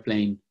Sukhoi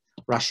airplane,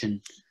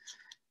 Russian.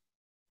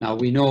 Now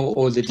we know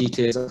all the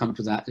details, I'll come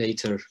to that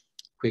later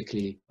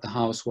quickly. The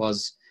house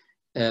was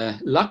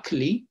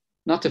luckily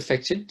not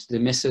affected. The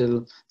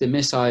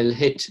missile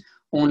hit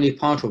only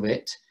part of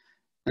it.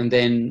 And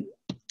then,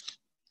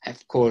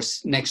 of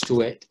course, next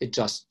to it, it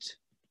just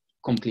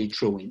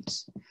complete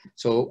ruins.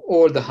 So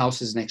all the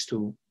houses next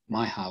to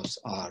my house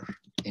are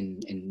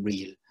in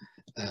real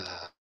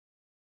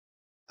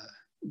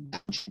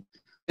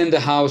in the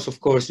house.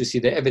 Of course, you see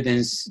the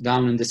evidence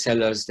down in the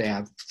cellars. They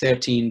have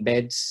 13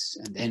 beds,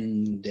 and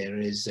then there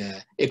is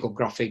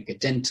ecographic, a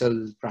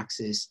dental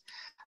praxis,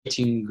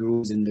 eating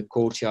rooms in the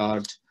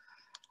courtyard,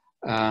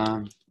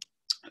 and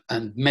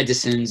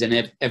medicines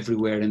and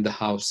everywhere in the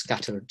house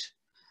scattered.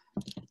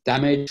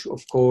 Damage,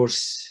 of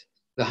course,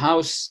 the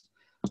house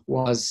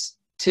was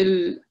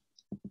till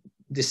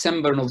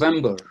December,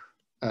 November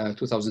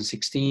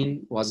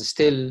 2016 was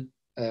still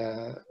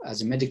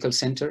as a medical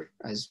center,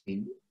 as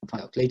we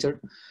find out later,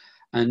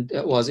 and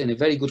it was in a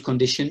very good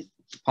condition,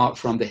 apart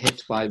from the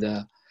hit by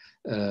the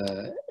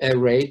air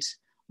raid,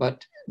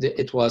 but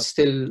it was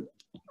still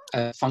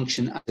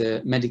function as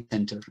a medical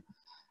center.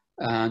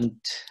 And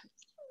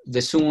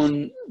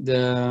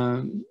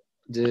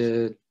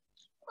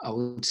I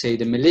would say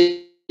the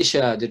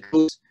militia, the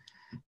troops,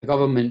 the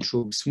government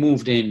troops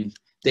moved in.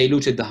 They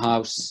looted the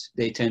house.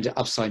 They turned it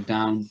upside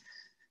down,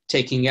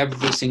 taking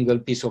every single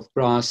piece of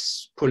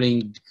brass,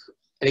 pulling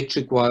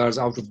electric wires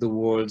out of the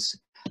walls,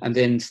 and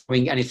then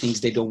throwing anything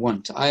they don't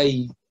want.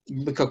 I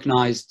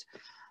recognized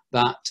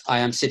that I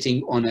am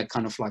sitting on a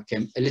kind of like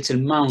a little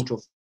mount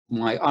of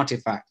my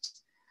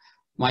artifacts,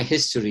 my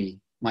history,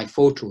 my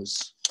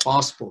photos,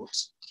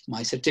 passports,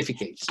 my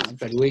certificates, my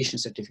graduation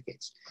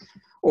certificates,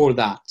 all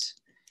that.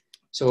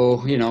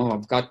 So, you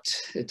know,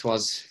 it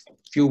was a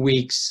few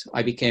weeks,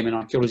 I became an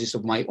archaeologist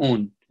of my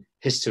own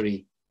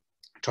history,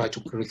 try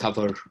to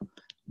recover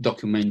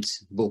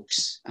documents,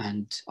 books,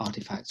 and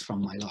artifacts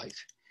from my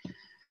life.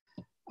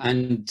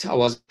 And I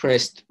was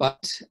impressed,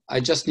 but I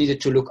just needed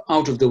to look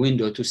out of the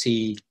window to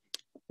see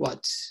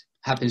what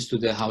happens to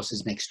the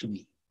houses next to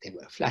me. They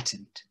were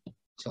flattened.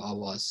 So I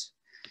was,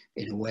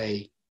 in a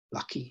way,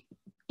 lucky,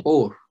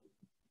 or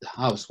the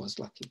house was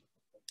lucky.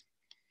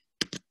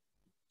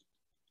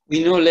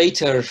 We know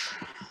later,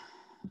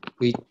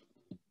 with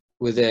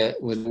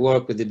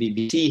work with the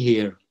BBC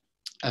here,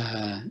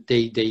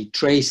 they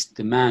traced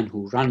the man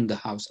who ran the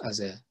house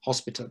as a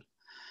hospital.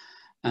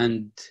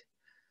 And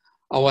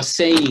I was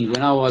saying,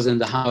 when I was in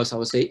the house, I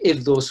was saying,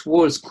 if those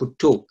walls could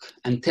talk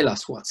and tell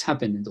us what's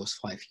happened in those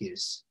 5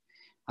 years.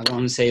 I don't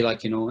want to say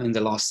like, you know, in the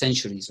last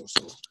centuries or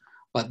so,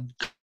 but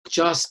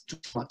just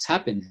what's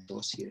happened in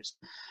those years.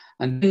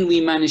 And then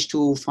we managed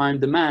to find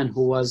the man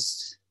who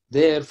was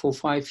there for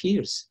 5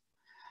 years.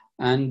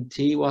 And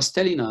he was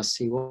telling us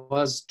he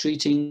was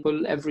treating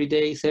people every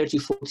day, 30,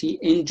 40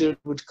 injured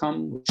would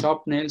come with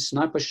sharp nails,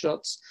 sniper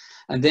shots.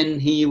 And then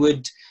he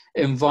would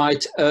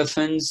invite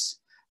orphans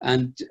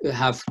and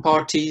have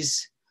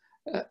parties,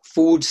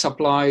 food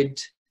supplied.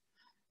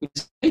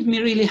 It made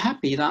me really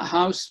happy. That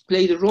house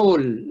played a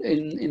role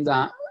in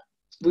that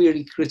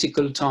really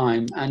critical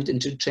time, and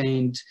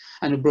entertained,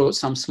 and it brought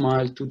some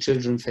smile to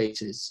children's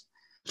faces.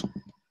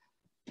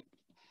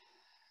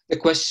 The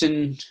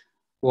question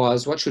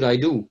was, what should I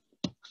do?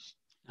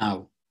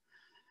 Now,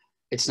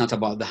 it's not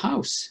about the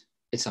house,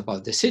 it's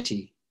about the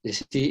city. The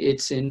city,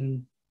 it's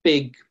in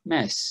big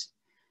mess.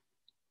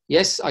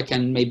 Yes, I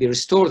can maybe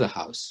restore the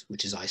house,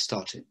 which is I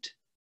started.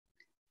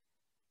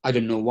 I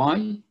don't know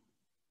why,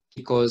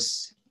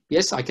 because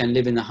yes, I can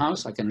live in the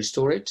house, I can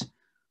restore it,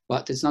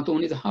 but it's not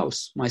only the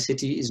house. My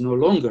city is no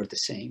longer the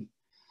same.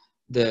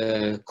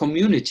 The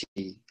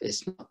community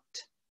is not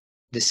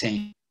the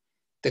same.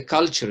 The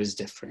culture is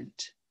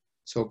different.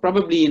 So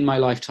probably in my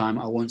lifetime,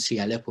 I won't see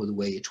Aleppo the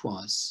way it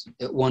was.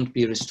 It won't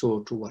be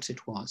restored to what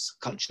it was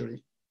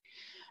culturally.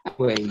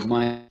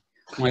 Anyway,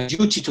 my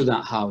duty to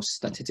that house,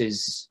 that it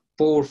is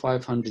 400 or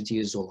 500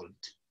 years old,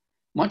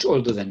 much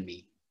older than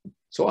me.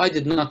 So I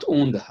did not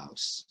own the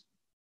house.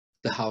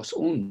 The house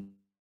owned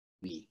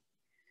me.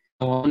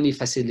 I was only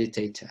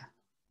facilitator.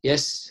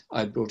 Yes,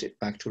 I brought it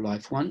back to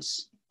life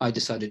once. I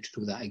decided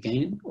to do that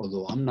again,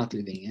 although I'm not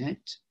living in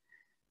it.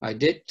 I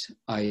did.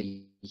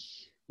 I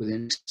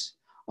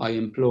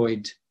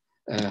employed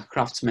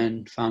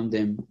craftsmen, found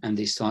them, and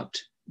they start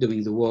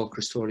doing the work,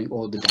 restoring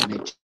all the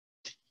damage.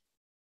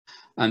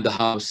 And the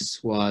house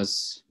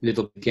was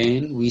livable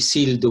again. We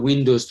sealed the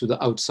windows to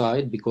the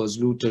outside because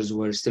looters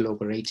were still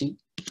operating.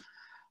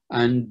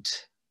 And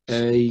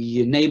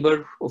a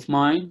neighbor of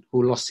mine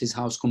who lost his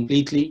house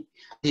completely,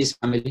 his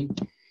family,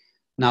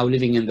 now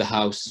living in the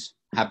house,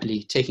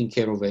 happily taking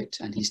care of it,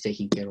 and he's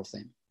taking care of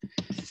them.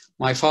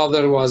 My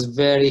father was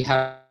very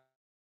happy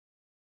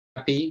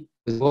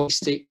with the walking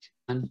stick,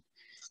 and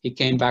he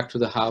came back to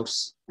the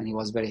house, and he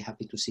was very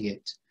happy to see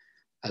it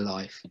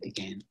alive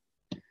again.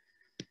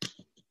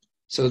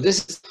 So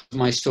this is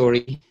my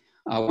story.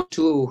 I want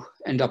to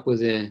end up with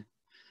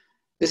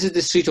this is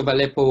the street of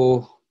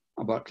Aleppo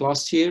about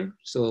last year.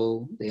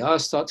 So they are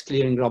start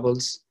clearing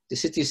rubbles. The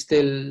city is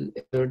still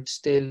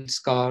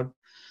scarred.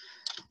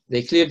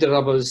 They cleared the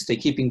rubbles, they're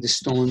keeping the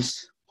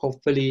stones.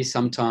 Hopefully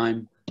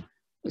sometime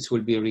it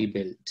will be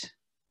rebuilt.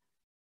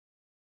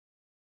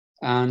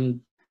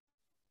 And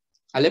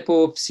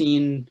Aleppo have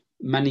seen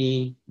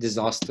many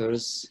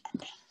disasters,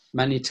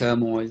 many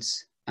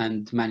turmoils,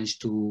 and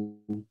managed to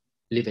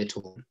live it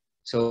all.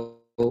 So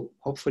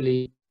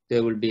hopefully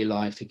there will be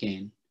life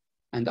again.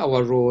 And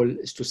our role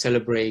is to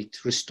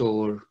celebrate,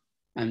 restore,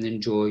 and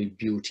enjoy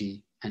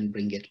beauty and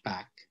bring it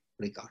back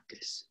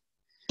regardless.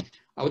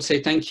 I would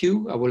say thank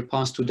you. I will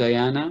pass to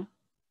Diana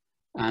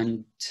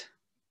and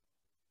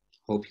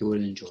hope you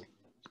will enjoy.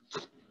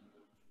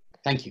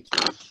 Thank you.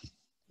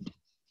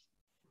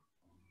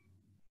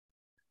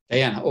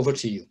 Diana, over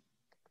to you.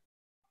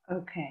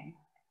 Okay.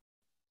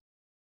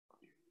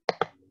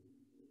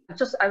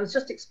 I was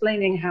just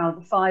explaining how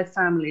the 5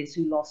 families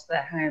who lost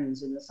their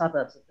homes in the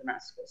suburbs of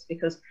Damascus,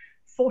 because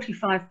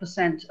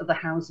 45% of the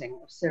housing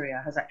of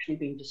Syria has actually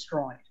been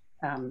destroyed,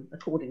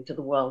 according to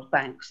the World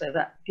Bank. So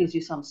that gives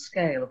you some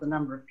scale of the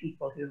number of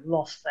people who've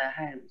lost their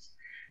homes.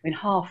 I mean,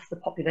 half the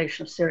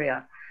population of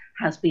Syria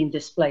has been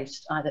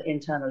displaced either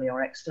internally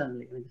or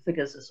externally. I mean, the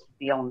figures are sort of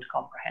beyond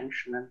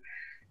comprehension, and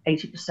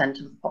 80%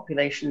 of the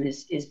population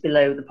is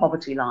below the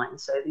poverty line.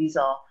 So these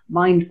are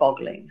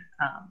mind-boggling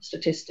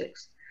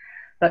statistics.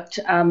 But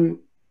so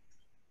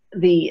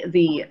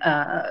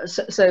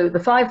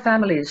the 5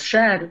 families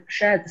shared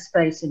the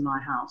space in my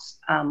house,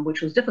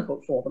 which was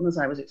difficult for them, as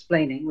I was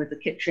explaining, with the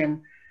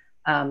kitchen,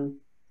 you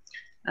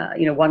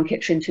know, 1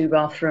 kitchen, 2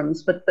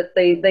 bathrooms. But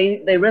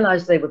they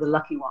realized they were the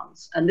lucky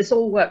ones, and this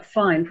all worked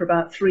fine for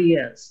about 3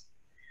 years,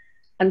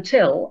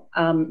 until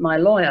my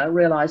lawyer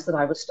realized that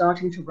I was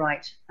starting to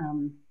write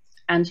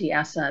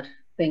anti-Assad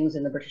things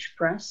in the British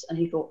press, and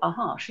he thought,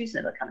 aha, she's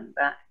never coming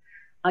back.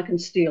 I can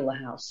steal the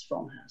house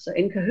from her. So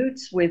in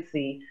cahoots with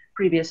the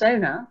previous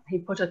owner, he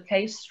put a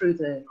case through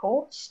the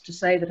courts to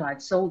say that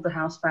I'd sold the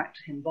house back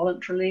to him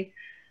voluntarily.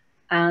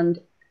 And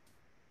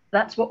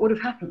that's what would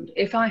have happened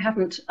if I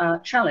hadn't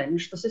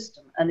challenged the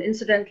system. And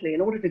incidentally,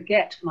 in order to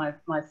get my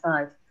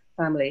 5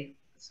 families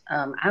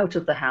out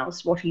of the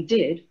house, what he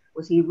did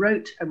was he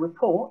wrote a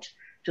report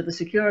to the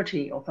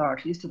security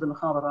authorities, to the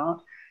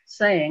Mukhabarat,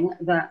 saying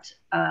that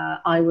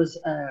I was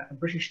a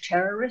British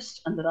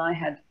terrorist and that I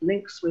had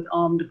links with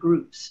armed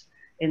groups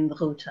in the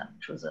Ghouta,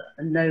 which was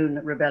a known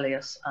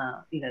rebellious,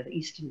 you know, the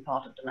eastern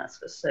part of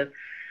Damascus. So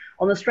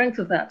on the strength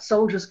of that,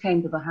 soldiers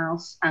came to the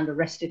house and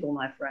arrested all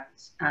my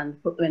friends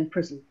and put them in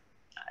prison,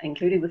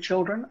 including the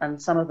children,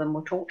 and some of them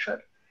were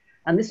tortured.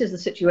 And this is the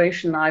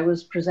situation I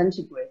was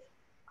presented with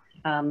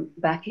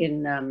back in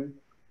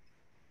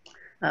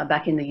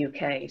the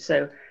UK.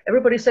 So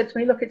everybody said to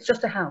me, look, it's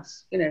just a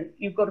house, you know,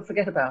 you've got to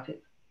forget about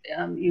it.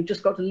 You've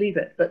just got to leave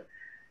it. But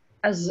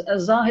as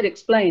Zahed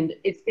explained,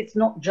 it's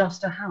not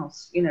just a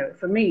house. You know,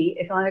 for me,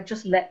 if I had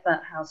just let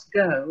that house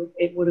go,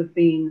 it would have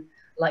been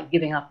like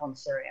giving up on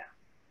Syria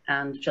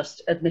and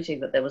just admitting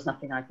that there was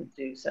nothing I could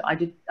do. So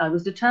I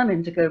was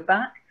determined to go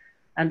back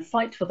and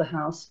fight for the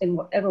house in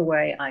whatever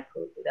way I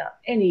could, without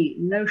any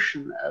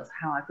notion of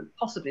how I could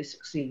possibly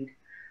succeed.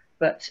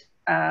 But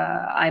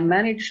I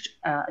managed,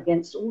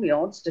 against all the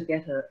odds, to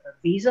get a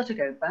visa to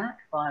go back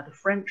via the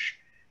French,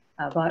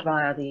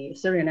 via the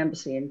Syrian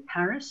embassy in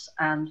Paris.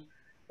 And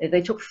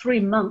they took 3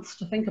 months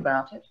to think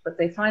about it, but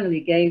they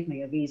finally gave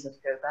me a visa to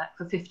go back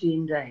for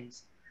 15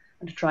 days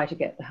and to try to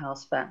get the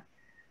house back.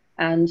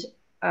 And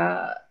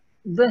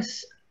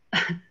those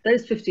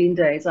 15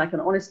 days, I can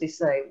honestly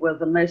say, were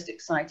the most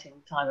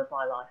exciting time of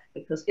my life,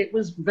 because it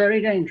was very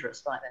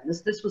dangerous by then.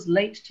 This was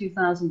late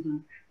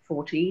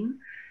 2014.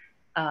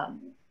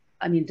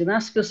 I mean,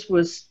 Damascus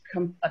was,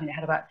 it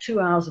had about 2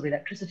 hours of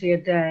electricity a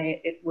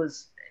day. It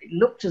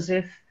looked as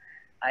if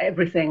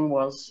everything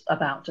was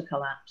about to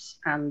collapse.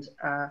 And,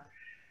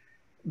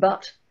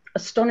 but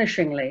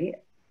astonishingly,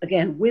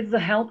 again, with the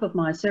help of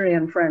my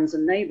Syrian friends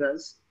and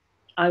neighbors,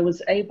 I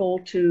was able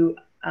to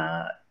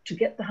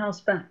get the house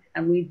back.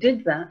 And we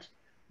did that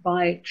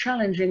by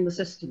challenging the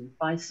system,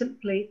 by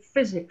simply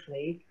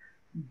physically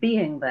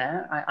being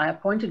there. I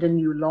appointed a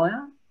new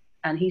lawyer.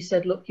 And he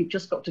said, look, you've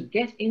just got to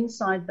get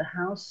inside the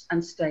house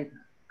and stay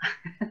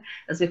there,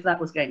 as if that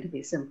was going to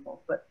be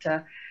simple. But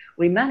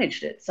we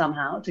managed it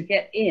somehow to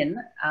get in,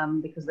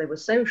 because they were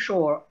so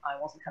sure I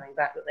wasn't coming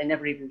back that they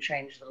never even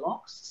changed the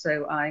locks.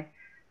 So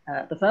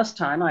the first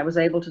time I was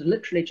able to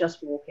literally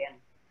just walk in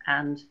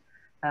and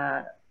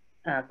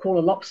call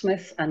a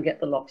locksmith and get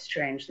the locks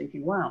changed,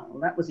 thinking, wow,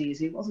 well, that was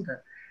easy, wasn't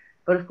it?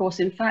 But of course,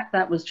 in fact,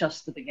 that was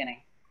just the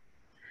beginning.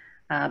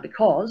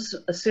 because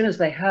as soon as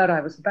they heard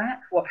I was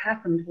back, what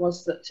happened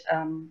was that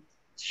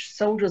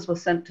soldiers were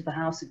sent to the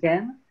house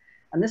again.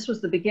 And this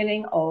was the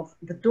beginning of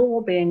the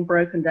door being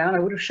broken down. I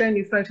would have shown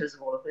you photos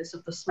of all of this,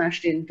 of the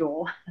smashed in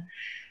door.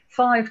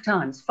 5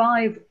 times,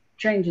 5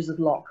 changes of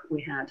lock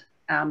we had.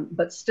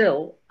 But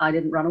still, I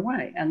didn't run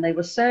away. And they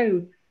were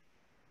so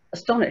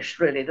astonished,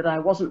 really, that I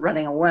wasn't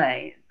running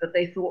away, that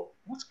they thought,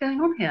 what's going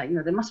on here? You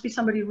know, there must be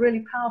somebody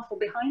really powerful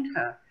behind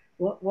her.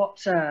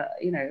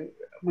 You know,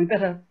 we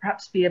better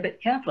perhaps be a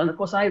bit careful. And of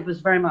course, I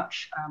was very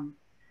much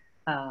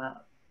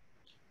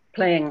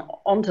playing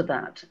onto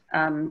that.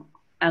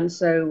 And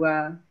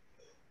so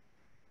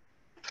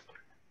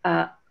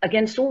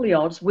against all the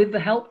odds, with the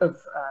help of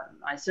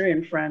my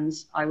Syrian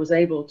friends, I was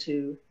able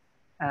to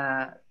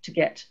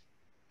get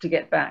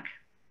back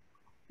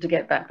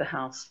the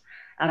house.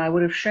 And I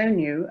would have shown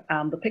you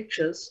the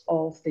pictures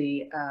of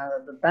the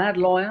bad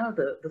lawyer,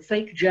 the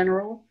fake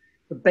general,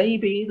 the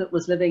baby that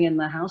was living in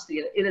the house,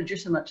 the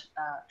illegitimate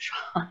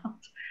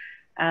child,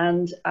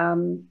 and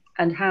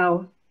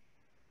how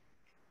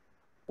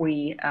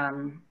we.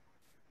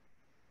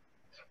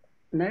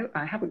 No,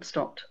 I haven't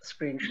stopped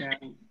screen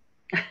sharing.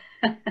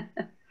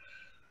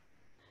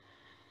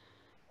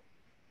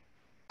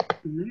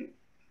 No.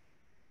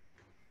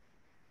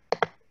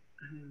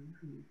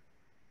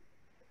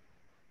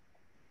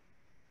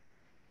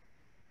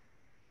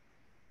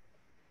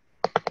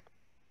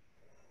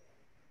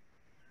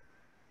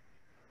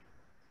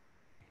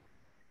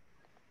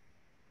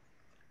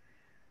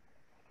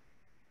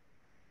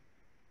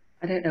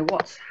 I don't know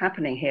what's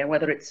happening here,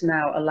 whether it's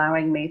now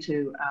allowing me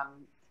to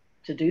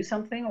do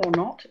something or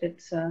not.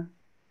 It's I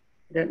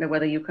don't know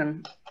whether you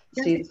can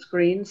see the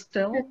screen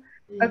still.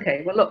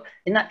 Okay, well look,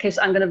 in that case,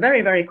 I'm going to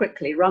very, very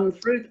quickly run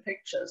through the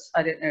pictures.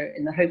 I don't know,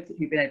 in the hope that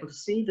you've been able to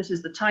see. This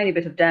is the tiny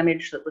bit of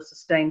damage that was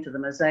sustained to the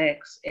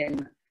mosaics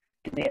in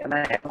the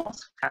Umayyad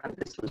Mosque, and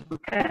this was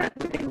repaired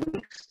within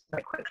weeks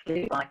very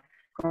quickly by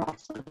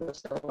craftsmen who are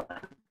still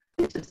there.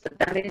 This is the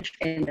damage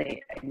in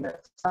the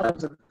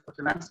suburbs of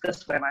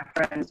Damascus, where my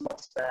friends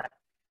lost their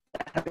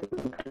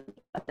home, and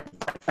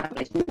 5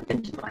 families moved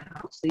into my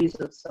house. These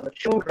are some of the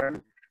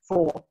children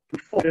for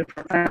 4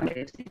 different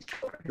families. These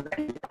children who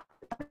ended up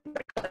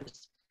very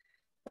close.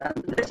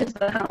 This is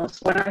the house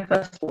when I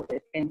first bought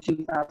it in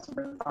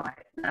 2005.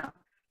 Now,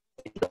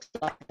 it looks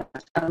like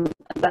that, and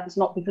that's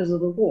not because of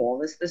the war.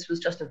 This was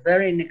just a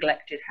very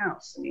neglected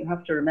house, and you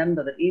have to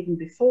remember that even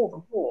before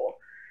the war,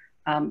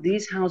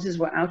 these houses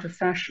were out of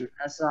fashion,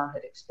 as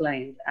Zahed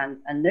explained,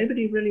 and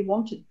nobody really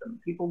wanted them.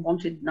 People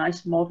wanted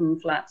nice modern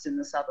flats in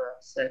the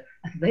suburbs, so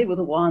they were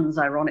the ones,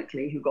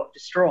 ironically, who got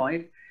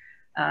destroyed.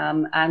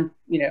 And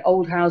you know,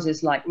 old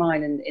houses like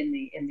mine in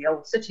the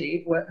old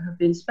city have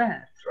been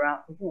spared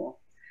throughout the war.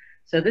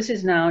 So this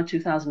is now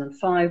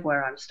 2005,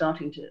 where I'm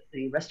starting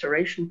the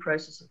restoration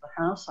process of the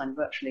house. I'm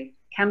virtually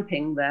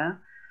camping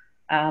there.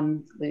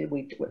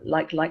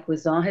 Like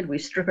with Zahed, we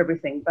strip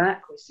everything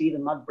back. We see the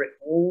mud brick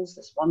walls,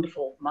 this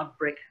wonderful mud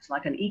brick. It's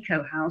like an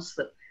eco house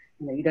that,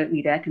 you know, you don't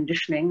need air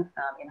conditioning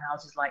in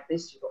houses like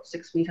this. You've got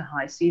 6-meter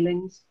high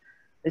ceilings.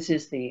 This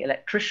is the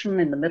electrician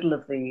in the middle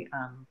of the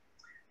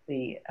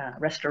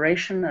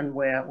restoration, and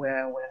we're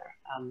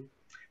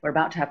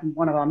about to have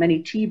one of our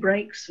many tea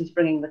breaks. He's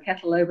bringing the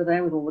kettle over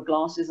there with all the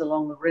glasses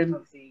along the rim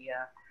of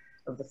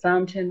the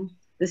fountain.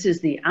 This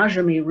is the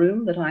Ajami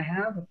room that I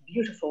have, a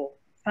beautiful,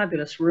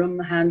 fabulous room,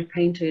 hand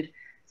painted.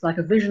 It's like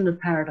a vision of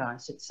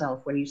paradise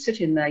itself. When you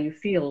sit in there, you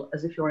feel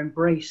as if you're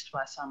embraced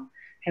by some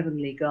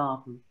heavenly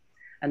garden.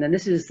 And then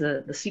this is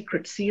the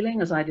secret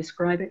ceiling, as I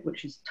describe it,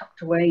 which is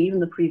tucked away. Even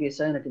the previous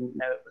owner didn't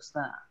know it was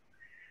there.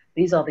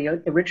 These are the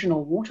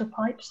original water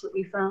pipes that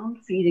we found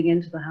feeding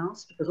into the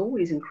house, because all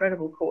these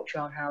incredible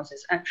courtyard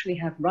houses actually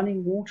have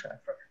running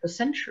water for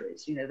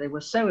centuries. You know, they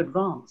were so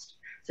advanced.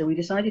 So we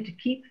decided to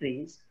keep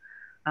these.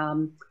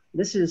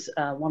 This is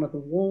one of the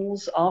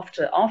walls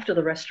after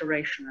the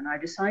restoration, and I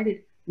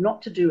decided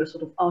not to do a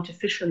sort of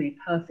artificially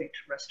perfect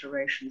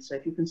restoration. So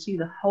if you can see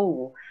the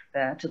hole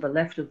there to the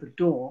left of the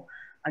door,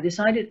 I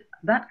decided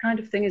that kind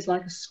of thing is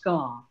like a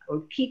scar,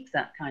 or keep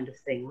that kind of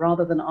thing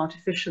rather than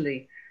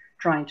artificially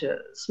trying to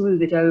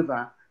smooth it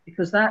over,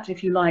 because that,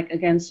 if you like,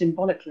 again,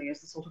 symbolically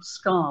is the sort of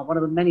scar, one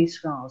of the many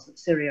scars that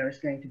Syria is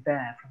going to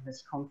bear from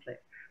this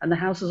conflict. And the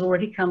house has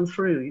already come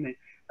through, you know,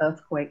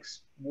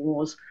 earthquakes,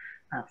 wars,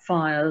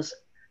 fires,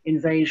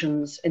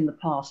 invasions in the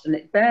past, and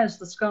it bears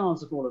the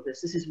scars of all of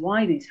this. This is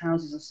why these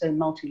houses are so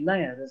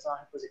multi-layered, as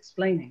I was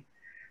explaining.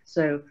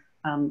 So,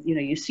 you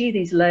know, you see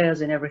these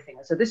layers in everything.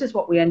 So this is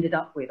what we ended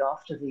up with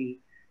after the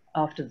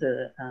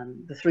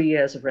 3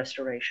 years of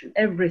restoration,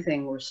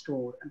 everything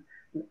restored.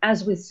 And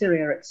as with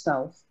Syria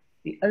itself,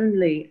 the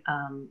only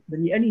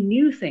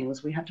new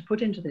things we had to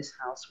put into this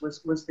house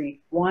was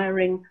the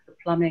wiring, the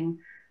plumbing,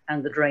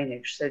 and the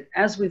drainage. So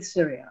as with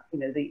Syria, you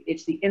know,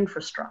 it's the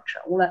infrastructure.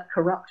 All that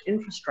corrupt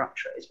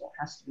infrastructure is what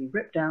has to be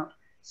ripped out,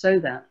 so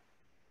that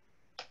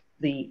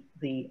the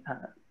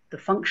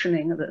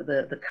functioning,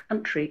 the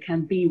country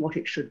can be what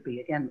it should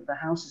be. Again, the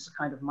house is a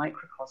kind of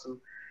microcosm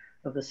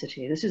of the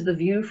city. This is the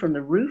view from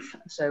the roof.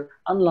 So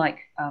unlike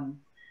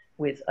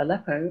with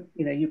Aleppo,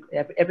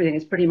 everything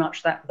is pretty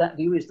much, that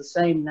view is the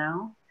same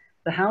now.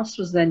 The house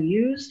was then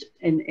used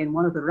in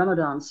one of the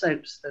Ramadan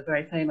soaps, the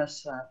very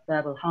famous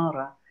Bab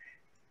al-Hara.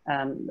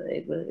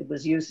 It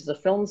was used as a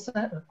film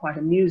set, quite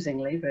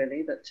amusingly,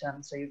 really.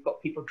 So you've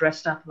got people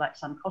dressed up like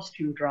some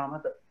costume drama,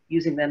 but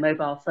using their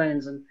mobile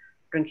phones and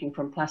drinking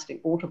from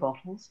plastic water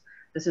bottles.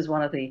 This is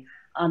one of the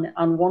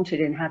unwanted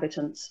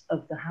inhabitants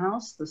of the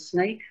house, the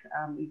snake.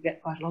 You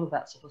get quite a lot of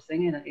that sort of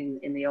thing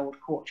in the old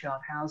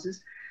courtyard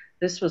houses.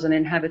 This was an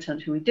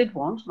inhabitant who we did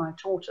want, my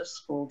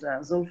tortoise called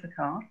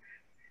Zulfikar,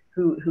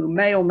 who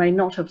may or may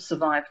not have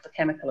survived the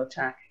chemical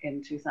attack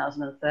in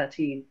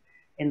 2013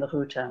 in the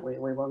Ghouta. We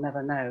will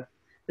never know.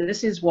 But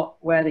this is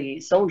where the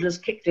soldiers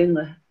kicked in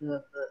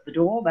the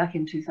door back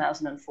in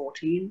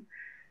 2014.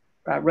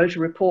 Wrote a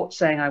report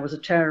saying I was a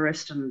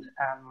terrorist, and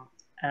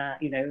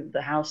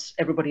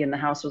everybody in the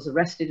house was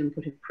arrested and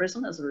put in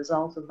prison as a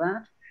result of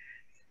that.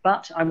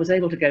 But I was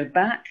able to go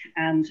back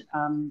and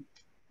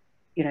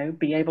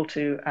be able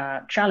to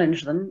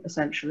challenge them,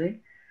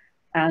 essentially.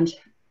 And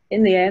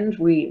in the end,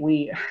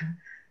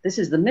 this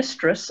is the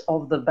mistress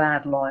of the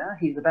bad lawyer.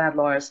 The bad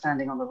lawyer is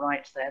standing on the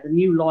right there. The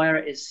new lawyer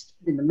is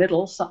in the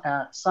middle,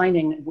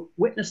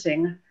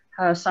 witnessing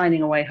her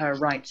signing away her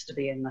rights to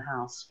be in the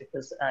house,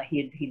 because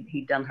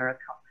he'd done her a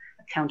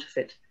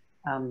counterfeit,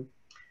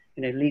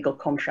 legal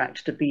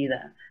contract to be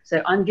there.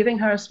 So I'm giving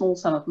her a small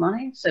sum of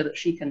money so that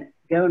she can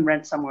go and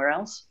rent somewhere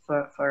else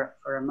for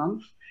a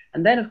month.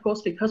 And then, of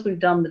course, because we've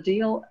done the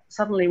deal,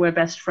 suddenly we're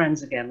best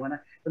friends again.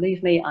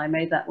 Believe me, I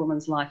made that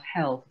woman's life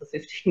hell for the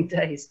 15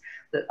 days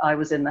that I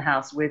was in the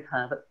house with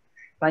her.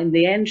 But in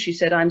the end, she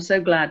said, "I'm so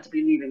glad to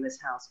be leaving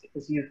this house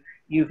because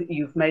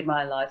you've made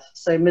my life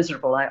so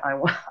miserable.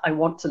 I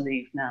want to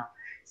leave now."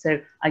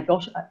 So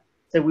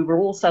we were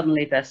all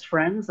suddenly best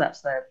friends.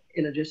 That's their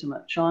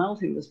illegitimate child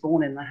who was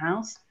born in the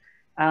house.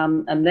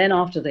 And then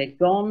after they'd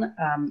gone,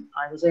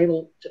 I was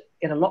able to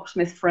get a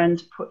locksmith friend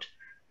to put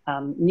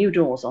new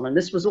doors on, and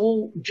this was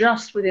all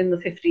just within the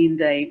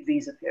 15-day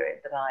visa period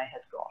that I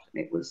had got.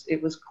 And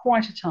it was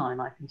quite a time,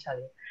 I can tell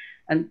you.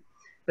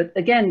 But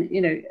again,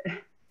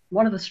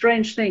 one of the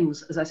strange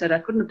things, as I said, I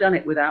couldn't have done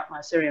it without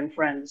my Syrian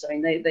friends. I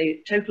mean,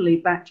 they totally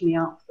backed me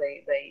up.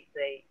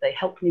 They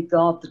helped me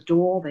guard the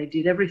door. They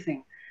did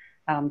everything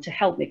to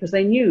help me, because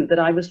they knew that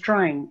I was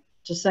trying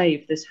to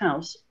save this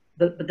house,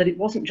 but that it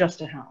wasn't just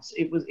a house.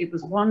 It was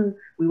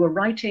we were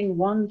righting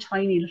one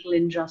tiny little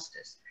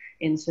injustice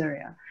in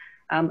Syria.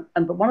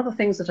 But one of the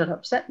things that had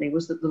upset me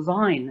was that the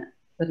vine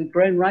that had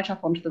grown right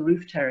up onto the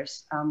roof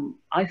terrace,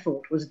 I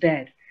thought was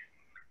dead.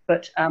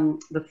 But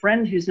the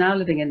friend who's now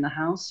living in the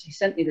house, he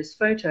sent me this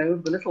photo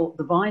of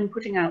the vine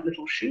putting out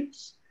little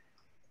shoots.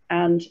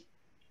 And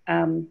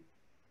then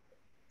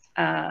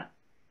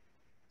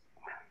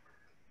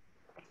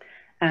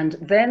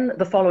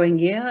the following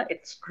year,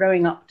 it's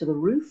growing up to the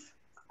roof.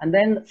 And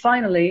then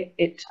finally,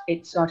 it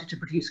started to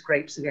produce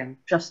grapes again,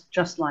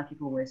 just like it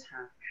always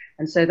had.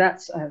 And so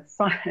that's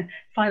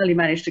finally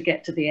managed to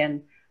get to the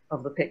end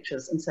of the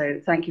pictures. And so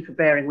thank you for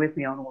bearing with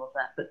me on all of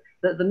that.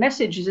 But the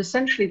message is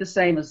essentially the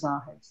same as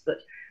Zahed's,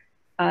 that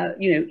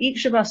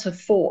each of us have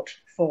fought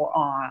for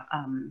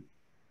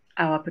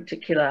our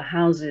particular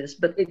houses,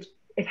 but it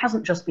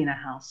hasn't just been a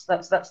house.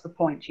 That's the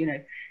point.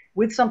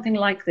 With something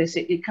like this,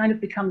 it kind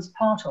of becomes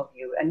part of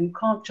you, and you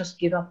can't just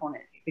give up on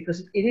it,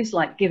 because it is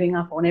like giving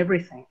up on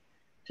everything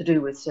to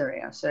do with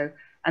Syria. So.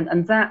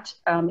 And that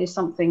is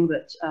something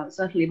that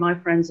certainly my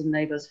friends and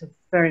neighbors have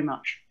very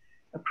much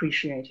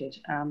appreciated.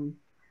 And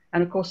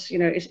of course,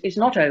 it's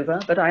not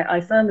over, but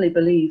I firmly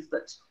believe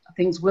that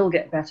things will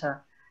get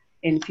better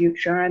in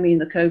future. I mean,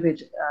 the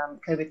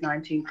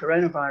COVID-19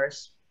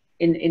 coronavirus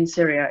in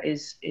Syria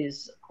is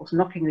of course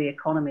knocking the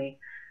economy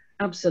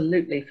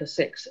absolutely for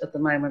six at the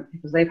moment,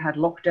 because they've had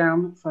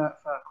lockdown for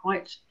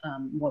quite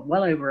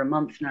well over a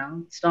month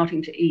now,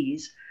 starting to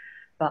ease.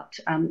 But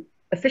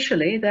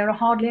officially, there are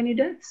hardly any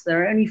deaths.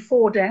 There are only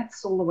 4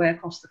 deaths all the way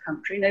across the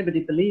country. Nobody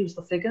believes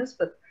the figures,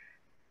 but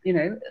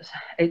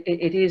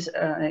it is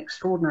an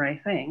extraordinary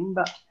thing.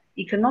 But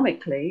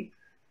economically,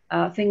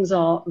 things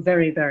are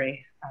very,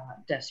 very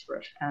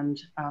desperate.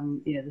 And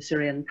the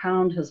Syrian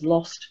pound has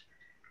lost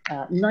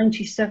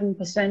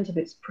 97% of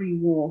its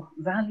pre-war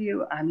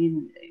value. I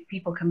mean,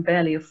 people can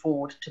barely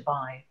afford to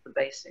buy the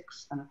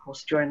basics. And of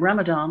course, during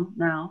Ramadan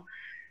now,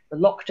 the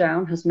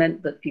lockdown has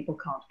meant that people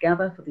can't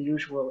gather for the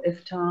usual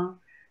iftar,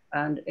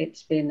 and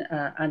it's been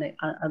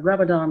a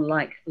Ramadan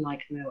like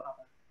no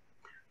other.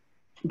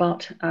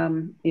 But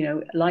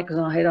like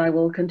Zahed, I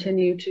will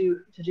continue to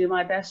do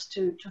my best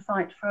to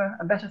fight for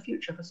a better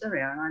future for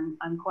Syria, and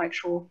I'm quite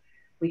sure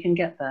we can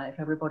get there if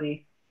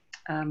everybody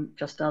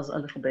just does a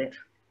little bit.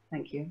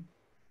 Thank you.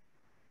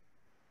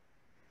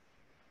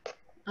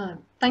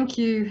 Thank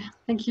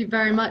you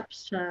very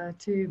much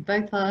to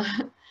both our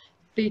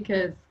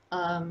speakers.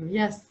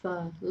 Yes,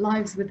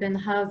 lives within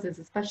houses,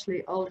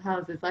 especially old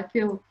houses. I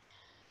feel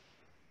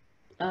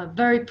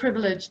very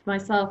privileged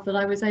myself that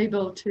I was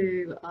able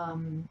to,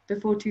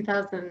 before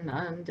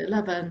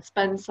 2011,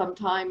 spend some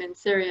time in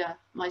Syria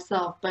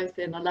myself, both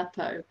in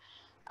Aleppo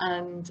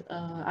and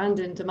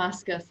in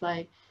Damascus.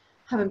 I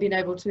haven't been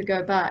able to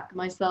go back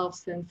myself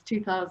since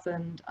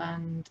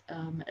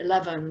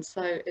 2011,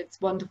 so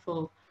it's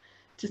wonderful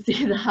to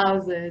see the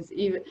houses,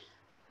 even,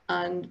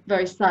 and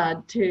very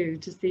sad too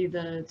to see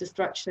the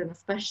destruction,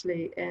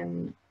 especially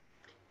in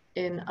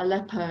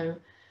Aleppo.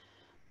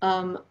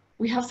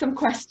 We have some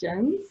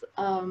questions,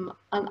 and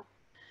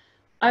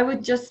I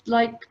would just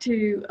like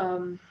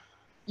to,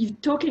 you're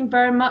talking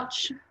very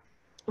much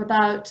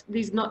about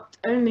these not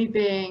only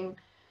being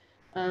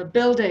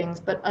buildings,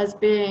 but as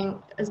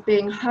being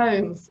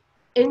homes.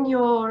 In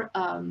your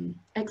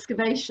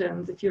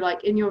excavations, if you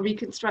like, in your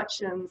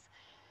reconstructions,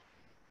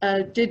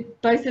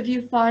 did both of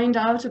you find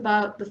out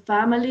about the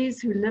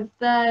families who lived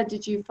there?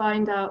 Did you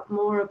find out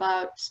more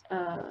about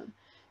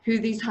who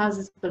these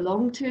houses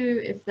belonged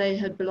to, if they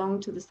had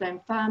belonged to the same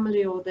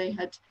family, or they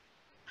had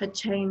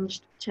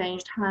changed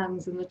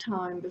hands in the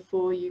time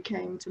before you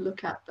came to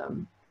look at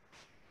them?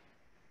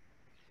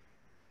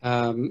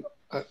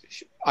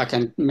 I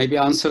can maybe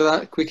answer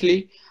that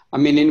quickly. I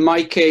mean, in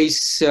my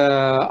case,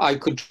 I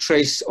could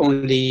trace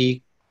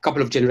only a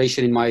couple of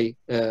generations in my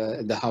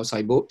the house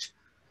I bought.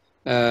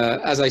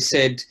 As I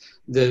said,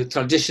 the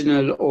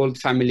traditional old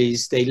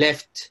families, they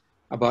left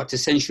about a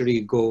century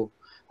ago,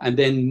 and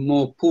then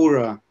more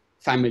poorer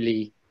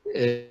family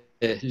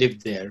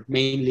lived there.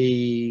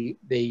 Mainly,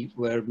 they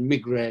were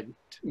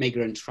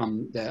migrant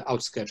from the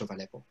outskirts of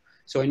Aleppo.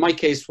 So in my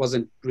case,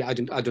 I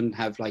don't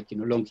have like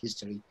long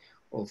history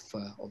of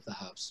the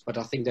house, but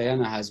I think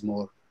Diana has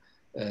more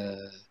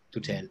to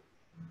tell.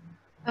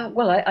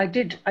 Well, I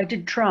did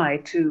try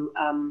to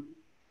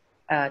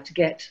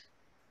get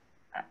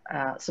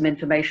some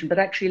information, but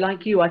actually,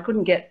 like you, I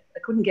couldn't get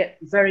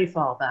very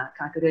far back.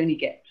 I could only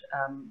get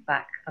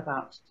back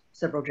about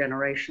several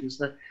generations.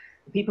 The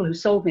people who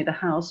sold me the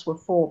house were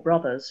four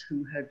brothers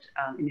who had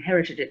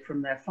inherited it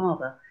from their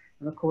father,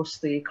 and of course,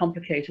 the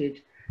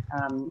complicated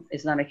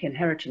Islamic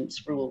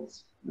inheritance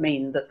rules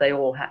mean that they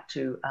all had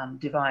to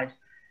divide.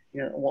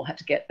 All had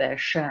to get their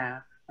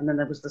share. And then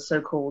there was the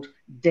so-called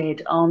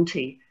dead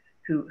auntie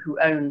who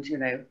owned,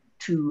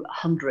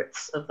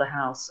 2/100ths of the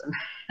house. And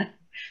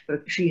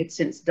but she had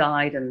since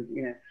died,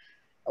 and,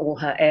 all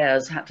her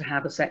heirs had to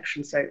have a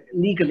section. So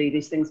legally,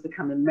 these things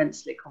become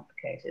immensely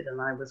complicated. And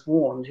I was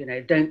warned,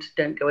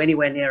 don't go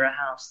anywhere near a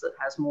house that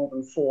has more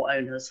than 4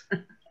 owners,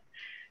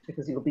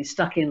 because you'll be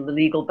stuck in the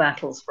legal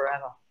battles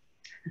forever.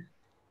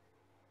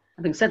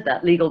 Having said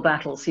that, legal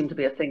battles seem to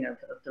be a thing of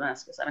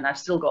Damascus. I mean, I've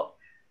still got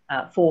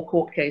 4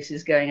 court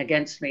cases going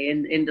against me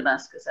in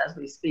Damascus as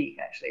we speak,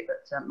 actually,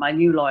 but my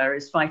new lawyer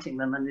is fighting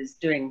them and is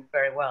doing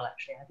very well,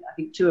 actually. I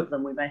think 2 of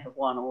them we may have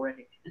won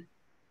already.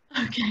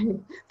 Okay.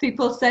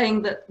 People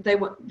saying that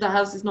the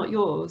house is not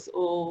yours,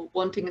 or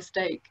wanting a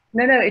stake?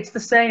 No, it's the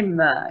same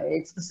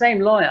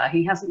lawyer.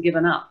 He hasn't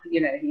given up.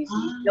 He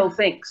still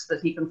thinks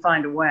that he can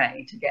find a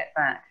way to get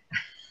back.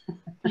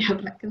 Yeah,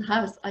 back in the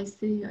house. I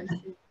see.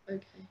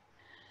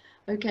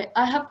 Okay.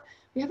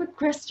 We have a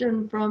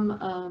question from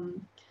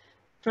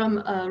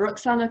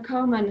Roxana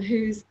Coman,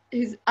 who's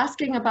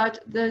asking about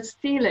the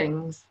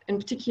ceilings in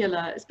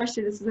particular,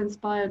 especially this is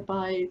inspired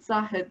by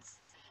Zahed's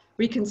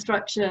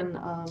reconstruction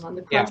and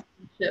the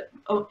craftsmanship.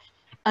 Oh,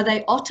 are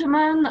they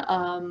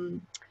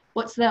Ottoman?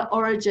 What's their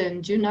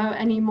origin? Do you know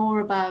any more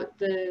about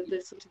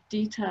the sort of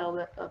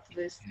detail of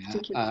this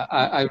particular?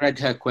 I read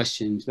her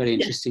question, very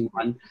interesting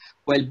one.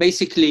 Well,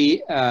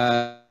 basically,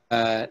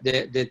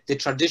 the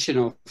tradition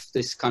of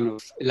this kind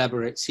of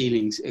elaborate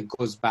ceilings, it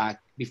goes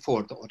back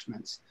before the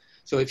Ottomans.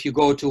 So if you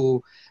go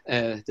to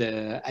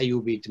the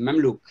Ayyubid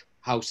Mamluk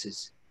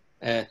houses,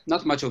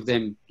 not much of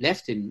them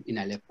left in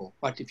Aleppo.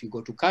 But if you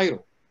go to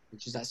Cairo,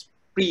 which is as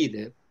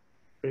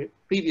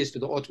previous to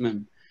the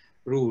Ottoman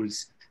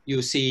rules,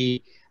 you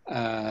see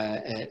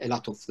a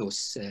lot of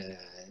those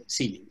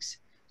ceilings.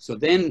 So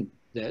then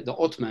the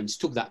Ottomans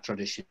took that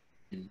tradition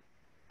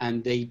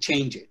and they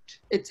changed it.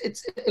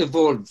 It's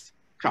evolved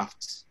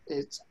crafts.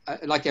 It's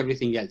like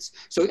everything else.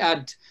 So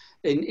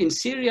in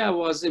Syria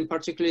was in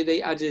particular,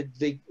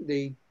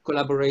 they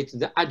collaborated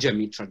the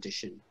Ajami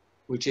tradition,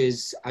 which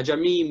is,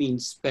 Ajami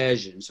means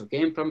Persian. So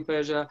came from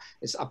Persia,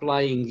 it's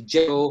applying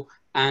gel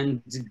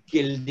and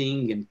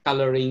gilding and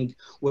coloring,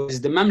 whereas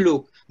the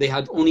Mamluk, they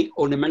had only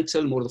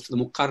ornamental, more of the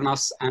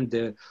muqarnas and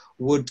the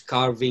wood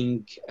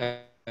carving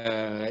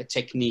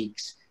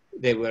techniques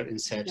they were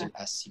inserted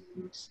as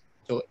ceilings.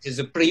 So it is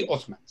a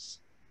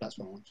pre-Ottomans, that's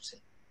what I want to say.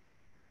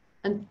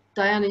 And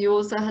Diana, you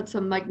also had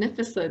some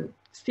magnificent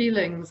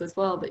ceilings as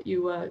well that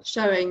you were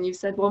showing. You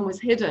said one was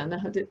hidden.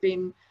 Had it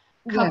been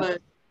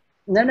covered?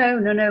 No.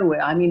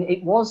 I mean,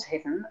 it was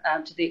hidden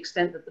to the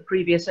extent that the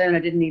previous owner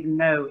didn't even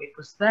know it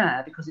was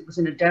there, because it was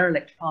in a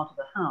derelict part of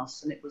the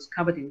house and it was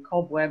covered in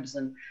cobwebs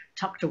and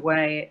tucked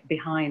away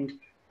behind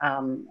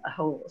a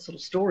whole sort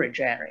of storage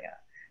area.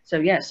 So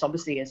yes,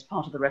 obviously as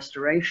part of the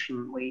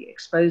restoration, we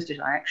exposed it.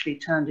 I actually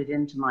turned it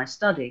into my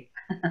study.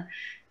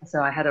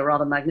 So I had a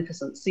rather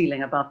magnificent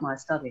ceiling above my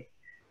study.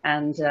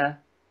 And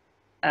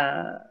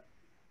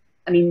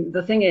I mean,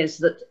 the thing is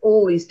that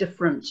all these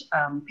different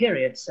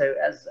periods. So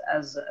as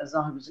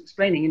I was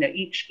explaining, you know,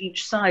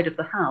 each side of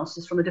the house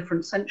is from a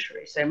different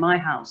century. So my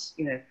house,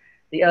 you know,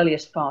 the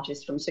earliest part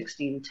is from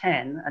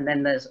 1610, and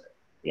then there's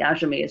the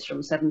Ajami is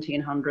from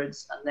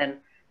 1700s, and then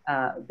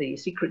the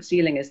secret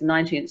ceiling is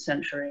 19th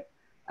century,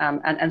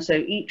 and so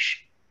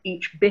each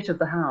bit of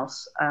the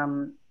house,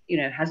 you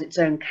know, has its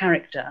own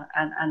character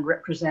and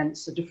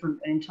represents an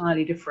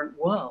entirely different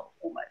world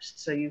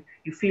almost. So you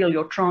feel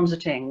you're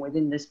transiting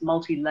within this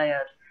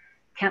multi-layered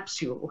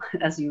capsule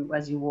as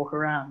you walk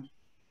around.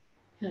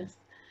 Yes.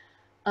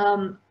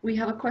 We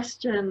have a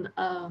question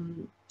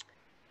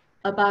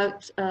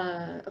about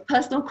a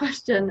personal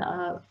question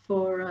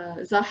for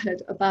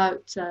Zahed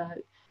about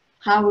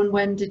how and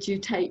when did you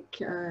take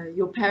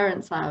your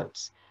parents out?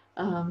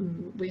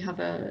 We have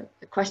a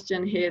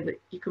question here that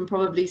you can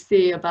probably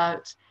see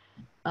about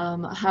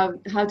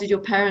how did your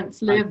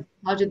parents live?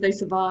 How did they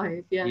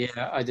survive? Yes.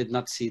 Yeah, I did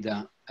not see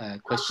that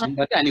question,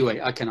 but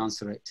anyway, I can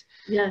answer it.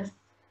 Yes.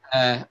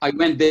 I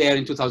went there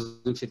in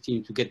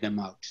 2015 to get them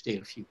out. They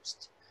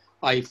refused.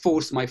 I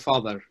forced my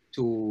father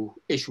to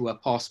issue a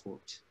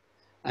passport,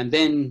 and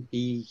then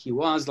he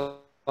was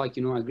like,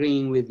 you know,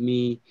 agreeing with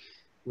me.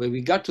 Where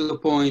we got to the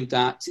point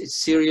that it's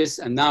serious,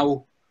 and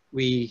now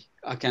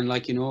I can,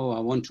 like, you know, I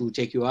want to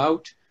take you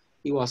out.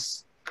 He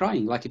was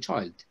crying like a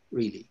child,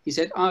 really. He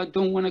said, I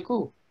don't want to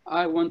go.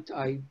 I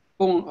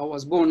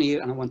was born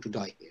here and I want to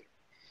die here.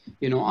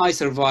 You know, I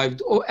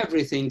survived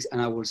everything and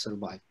I will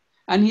survive.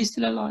 And he's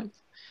still alive.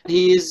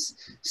 He is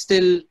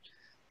still,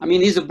 I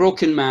mean, he's a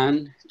broken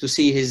man to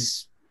see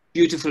his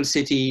beautiful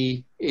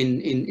city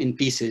in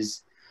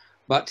pieces,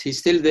 but he's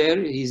still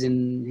there. He's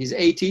in his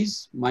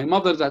 80s. My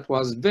mother, that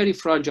was very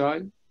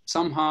fragile,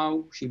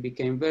 somehow she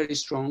became very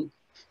strong.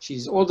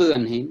 She's older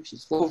than him.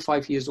 She's 4 or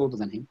 5 years older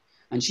than him.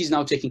 And she's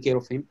now taking care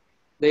of him.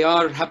 They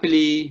are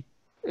happily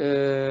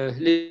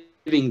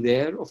living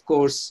there. Of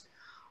course,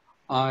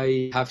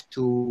 I have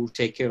to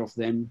take care of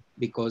them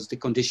because the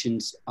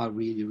conditions are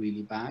really,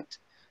 really bad.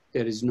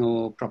 There is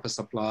no proper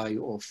supply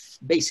of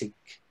basic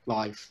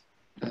life.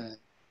 I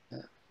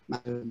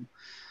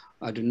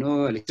don't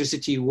know,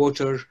 electricity,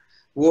 water,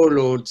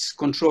 warlords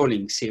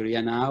controlling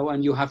Syria now,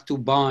 and you have to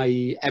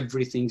buy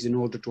everything in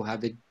order to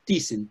have a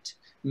decent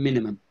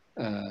minimum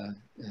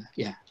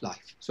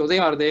life. So they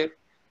are there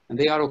and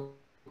they are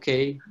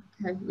okay,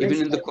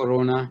 even in the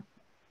corona.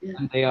 Yeah.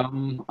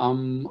 And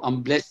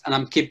I'm blessed, and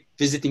I'm keep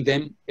visiting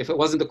them. If it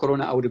wasn't the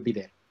corona, I would be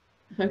there.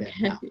 Okay.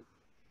 Yeah.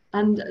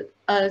 And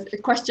a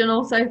question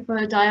also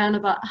for Diane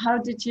about how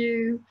do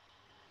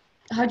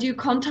you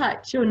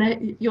contact your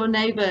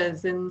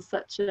neighbours in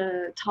such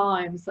a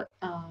time?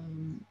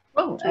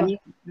 Well, I mean,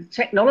 the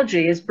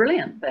technology is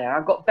brilliant there.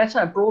 I've got better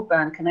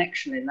broadband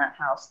connection in that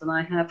house than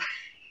I have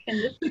in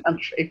this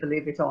country,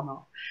 believe it or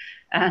not.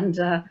 And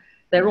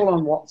they're all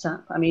on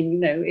WhatsApp. I mean, you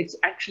know, it's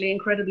actually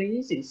incredibly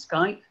easy.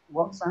 Skype,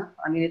 WhatsApp.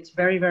 I mean, it's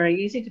very, very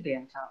easy to be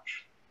in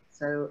touch.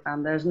 So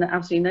there's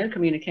absolutely no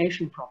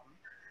communication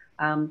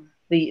problem.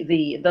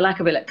 The lack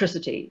of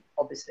electricity,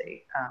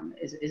 obviously,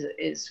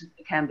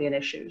 can be an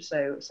issue.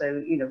 So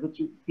you know,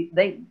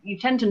 you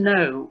tend to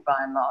know by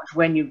and large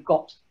when you've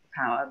got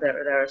power.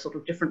 There are sort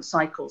of different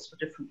cycles for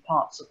different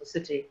parts of the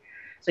city.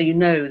 So you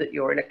know that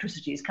your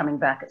electricity is coming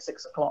back at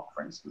 6 o'clock,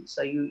 for instance.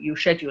 So you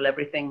schedule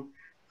everything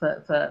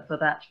for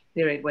that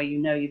period where you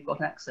know you've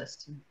got access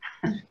to.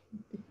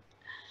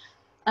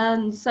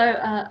 And so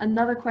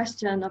another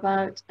question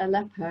about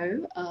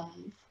Aleppo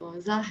for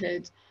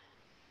Zahed.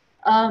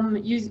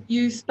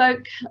 You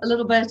spoke a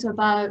little bit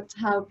about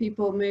how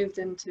people moved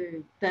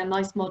into their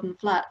nice modern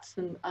flats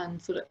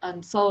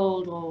and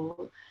sold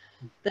or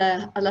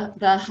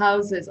their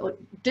houses, or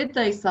did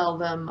they sell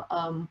them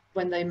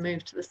when they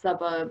moved to the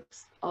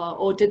suburbs,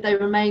 or did they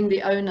remain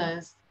the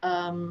owners,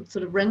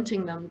 sort of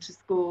renting them to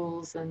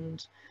schools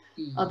and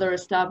other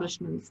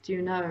establishments? Do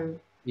you know?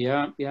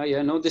 Yeah.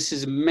 No, this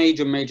is a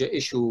major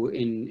issue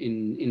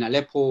in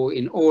Aleppo,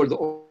 in all the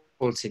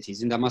old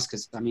cities, in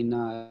Damascus. I mean,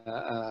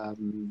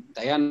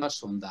 Diana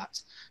on that.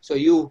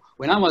 So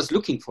when I was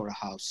looking for a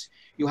house,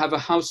 you have a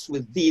house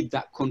with deed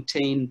that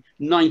contain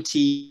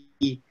 90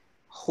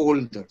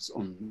 holders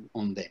on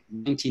them,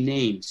 90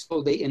 names.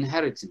 So they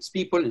inheritance.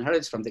 People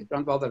inherit from their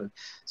grandfather.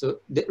 So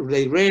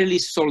they rarely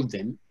sold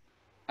them,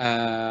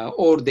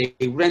 or they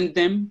rent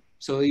them.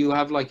 So you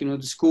have, like, you know,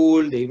 the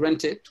school, they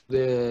rent it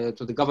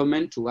to the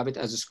government to have it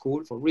as a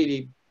school for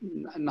really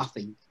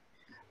nothing.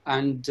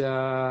 And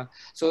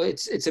so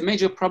it's a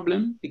major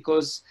problem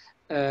because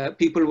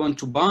people want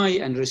to buy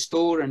and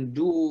restore and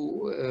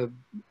do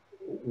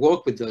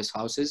work with those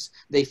houses.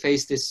 They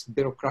face this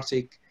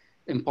bureaucratic,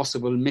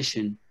 impossible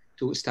mission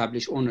to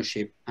establish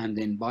ownership and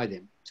then buy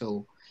them.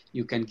 So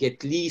you can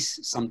get lease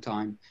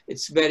sometime.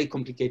 It's a very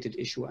complicated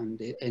issue and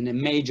a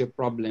major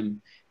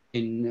problem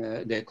in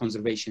the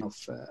conservation of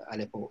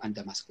Aleppo and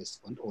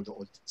Damascus and all the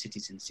old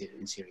cities in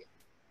Syria.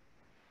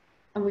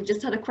 And we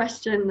just had a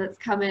question that's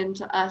come in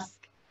to ask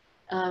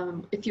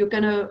if you're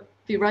going to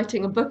be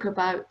writing a book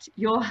about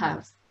your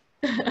house.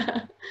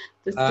 The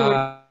story.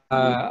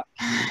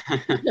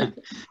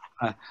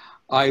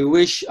 I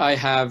wish I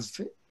have,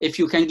 if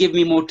you can give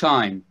me more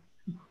time,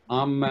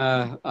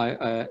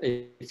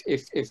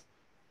 if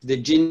the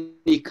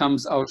genie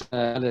comes out of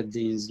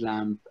Aladdin's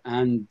lamp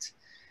and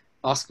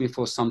asks me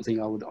for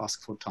something, I would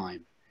ask for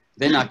time.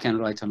 Then I can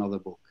write another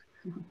book.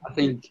 I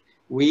think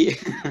we,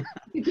 I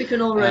think we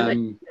can all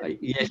relate.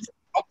 yes,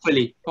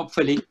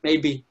 hopefully,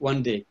 maybe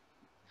one day.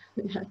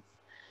 Yes.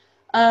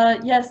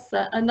 Yes,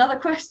 another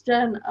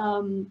question.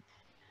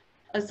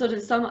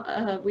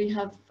 We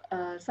have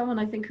someone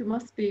I think who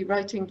must be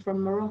writing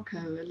from Morocco,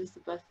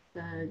 Elizabeth.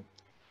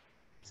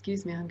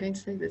 Excuse me, I'm going to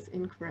say this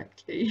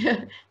incorrectly.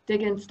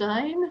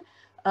 Degenstein.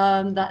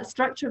 That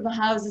structure of the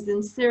houses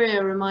in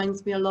Syria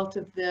reminds me a lot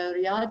of the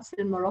riads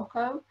in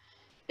Morocco.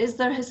 Is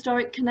there a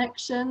historic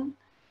connection?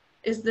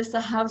 Is this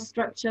a house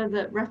structure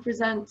that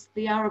represents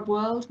the Arab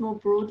world more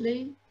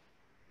broadly?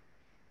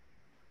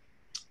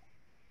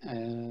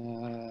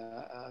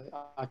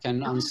 I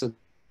can answer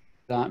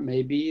that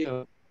maybe.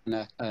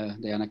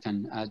 Diana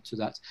can add to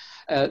that.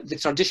 The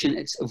tradition,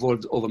 it's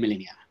evolved over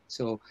millennia.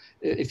 So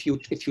if you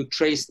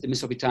trace the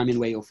Mesopotamian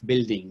way of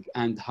building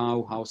and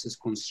how houses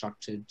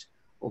constructed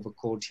over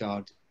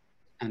courtyard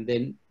and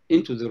then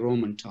into the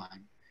Roman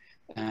time,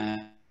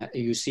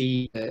 you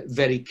see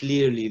very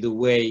clearly the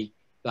way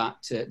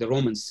that the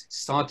Romans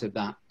started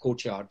that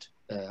courtyard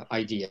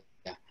idea.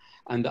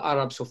 And the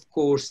Arabs, of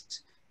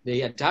course,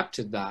 they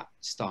adapted that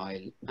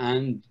style,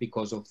 and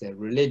because of their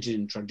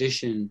religion,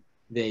 tradition,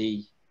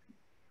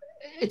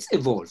 it's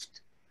evolved.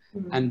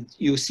 Mm-hmm. And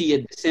you see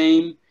it the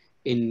same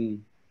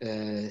in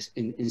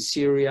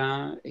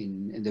Syria,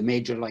 in the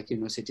major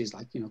cities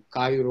like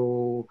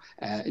Cairo,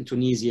 in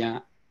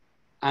Tunisia,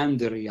 and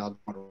the Riyadh.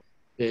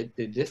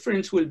 The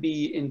difference will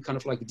be in kind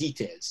of like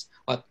details,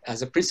 but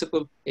as a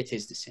principle, it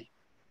is the same.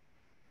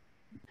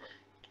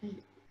 Okay.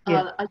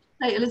 I'd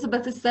say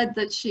Elizabeth has said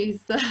that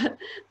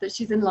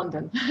she's in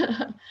London,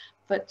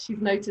 but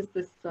she's noticed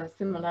this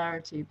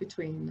similarity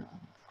between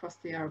across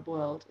the Arab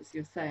world, as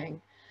you're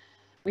saying.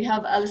 We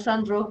have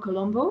Alessandro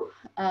Colombo,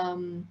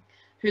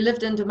 who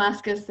lived in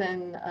Damascus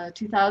in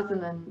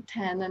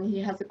 2010, and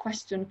he has a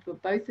question for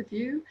both of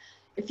you.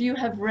 If you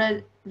have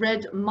read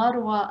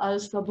Marwa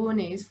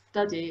al-Sabuni's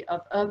study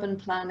of urban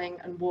planning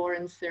and war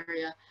in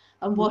Syria,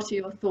 and what are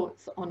your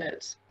thoughts on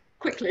it?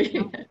 Quickly.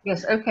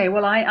 Yes. Okay.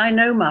 Well, I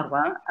know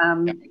Marwa.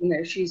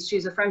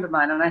 She's a friend of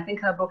mine, and I think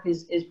her book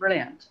is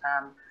brilliant.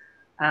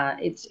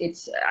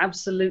 It's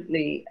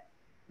absolutely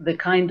the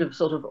kind of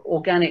sort of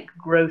organic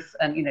growth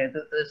and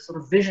the sort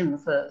of vision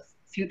for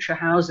future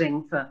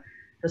housing for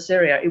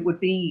Syria. It would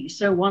be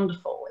so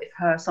wonderful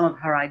if some of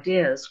her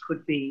ideas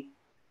could be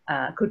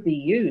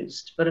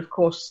used. But of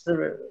course,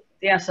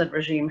 the Assad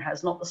regime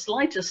has not the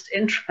slightest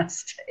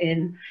interest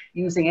in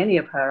using any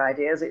of her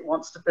ideas. It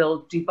wants to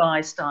build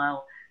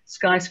Dubai-style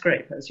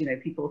skyscrapers.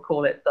 People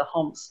call it the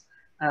Homs,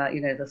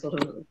 the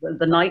sort of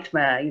the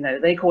nightmare.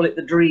 They call it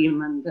the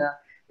dream, and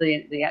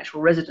the actual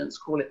residents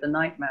call it the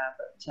nightmare.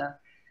 But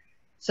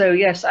so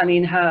yes, I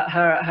mean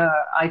her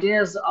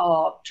ideas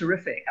are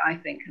terrific, I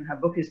think, and her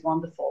book is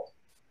wonderful.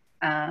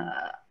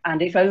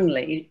 And if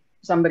only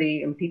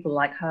somebody and people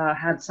like her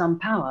had some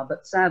power,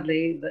 but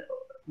sadly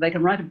they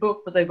can write a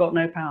book, but they've got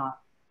no power.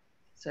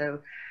 So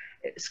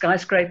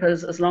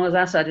skyscrapers, as long as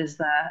Assad is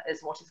there,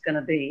 is what it's going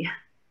to be.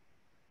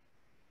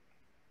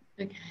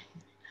 Okay,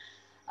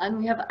 and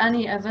we have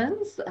Annie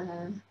Evans,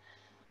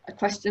 a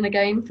question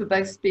again for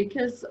both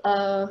speakers.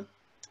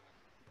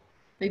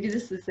 Maybe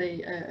this is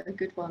a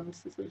good one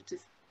to sort of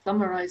just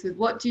summarize with.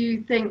 What do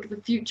you think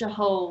the future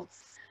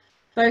holds,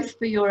 both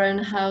for your own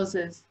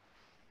houses,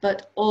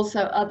 but also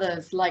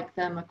others like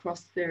them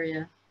across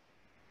Syria?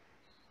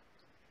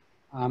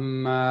 I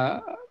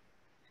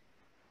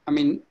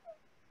mean,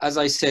 as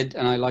I said,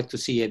 and I like to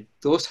see it,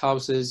 those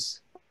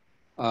houses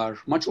are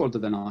much older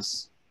than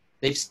us.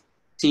 They've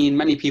seen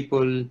many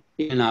people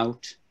in and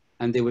out,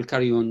 and they will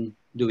carry on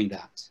doing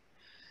that.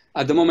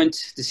 At the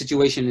moment, the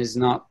situation is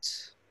not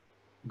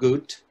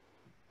good,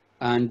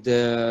 and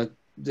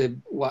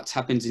what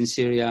happens in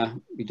Syria,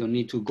 we don't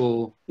need to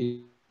go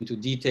into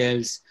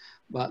details,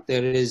 but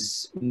there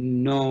is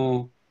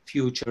no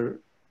future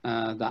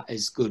that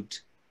is good,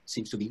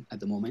 seems to be at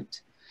the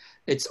moment.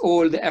 It's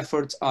all the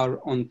efforts are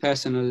on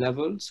personal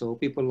level, so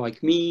people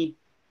like me,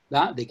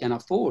 that they can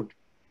afford.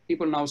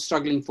 People now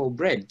struggling for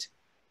bread,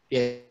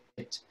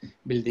 yet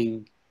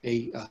building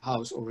a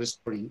house or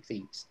restoring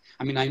things.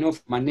 I mean, I know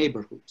from my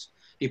neighborhoods,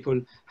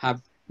 people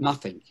have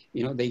nothing,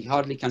 they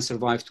hardly can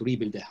survive to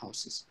rebuild their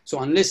houses. So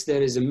unless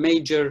there is a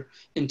major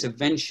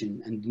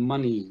intervention and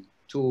money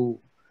to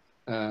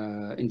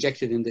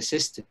injected in the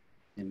system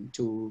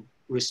to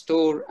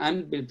restore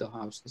and build the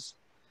houses,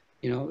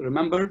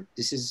 remember,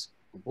 this is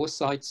on both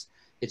sides,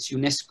 it's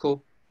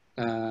UNESCO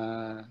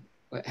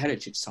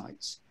heritage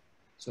sites.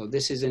 So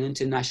this is an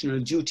international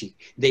duty.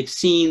 They've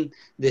seen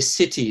the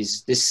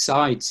cities, the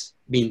sites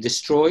being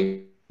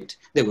destroyed.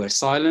 They were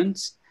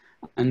silenced,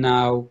 and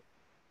now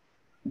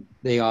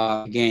they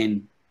are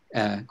again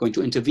going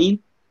to intervene.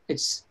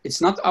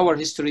 It's not our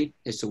history,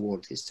 it's a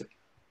world history.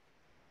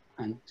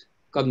 And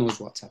God knows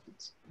what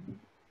happens.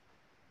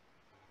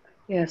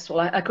 Yes,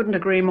 well, I couldn't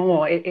agree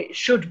more. It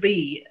should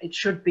be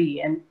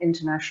an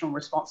international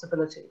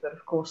responsibility, but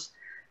of course,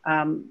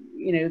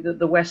 you know,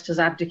 the West has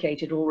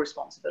abdicated all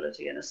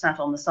responsibility and has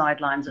sat on the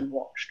sidelines and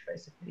watched,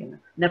 basically. And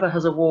never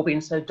has a war been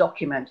so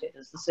documented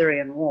as the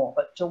Syrian war.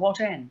 But to what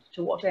end?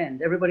 To what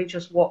end? Everybody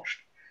just watched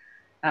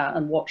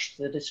and watched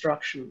the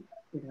destruction.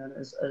 You know,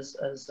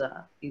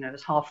 you know,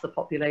 as half the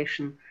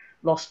population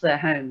lost their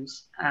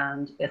homes,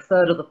 and a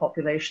third of the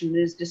population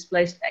is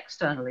displaced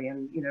externally,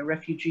 and you know,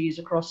 refugees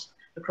across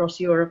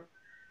Europe,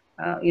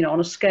 you know, on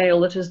a scale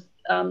that has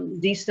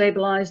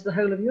destabilized the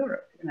whole of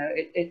Europe. You know,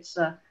 it's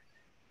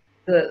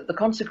the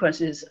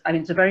consequences. I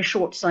mean, it's a very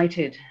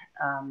short-sighted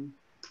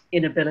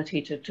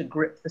inability to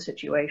grip the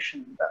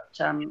situation. But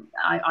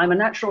I'm a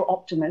natural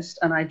optimist,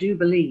 and I do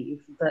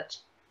believe that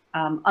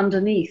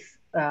underneath,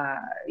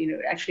 you know,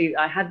 actually,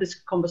 I had this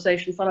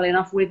conversation, funnily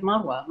enough, with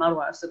Marwa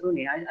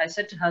Sabuni. I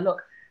said to her,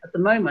 look, at the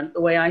moment,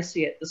 the way I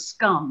see it, the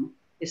scum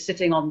is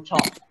sitting on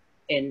top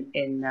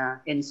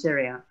in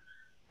Syria.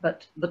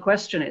 But the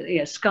question is, you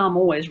know, scum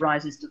always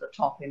rises to the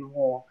top in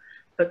war.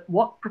 But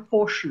what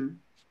proportion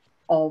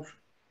of,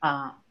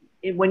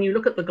 when you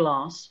look at the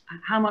glass,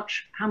 how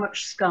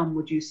much scum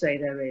would you say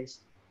there is?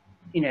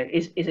 You know,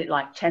 is it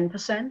like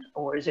 10%,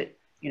 or is it,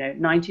 you know,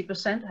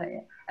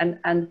 90%?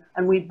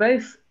 And we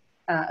both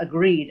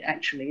agreed,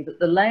 actually, that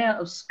the layer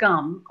of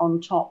scum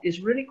on top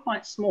is really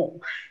quite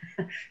small.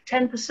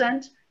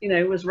 10%, you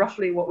know, was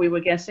roughly what we were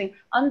guessing.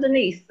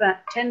 Underneath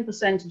that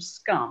 10% of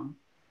scum,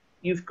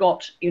 you've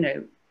got, you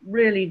know,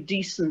 really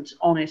decent,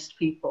 honest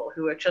people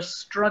who are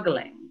just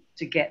struggling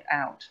to get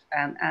out.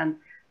 And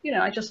you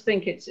know, I just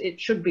think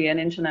it should be an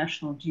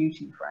international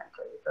duty,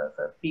 frankly,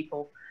 for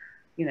people,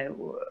 you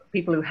know,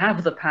 people who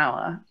have the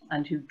power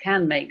and who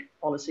can make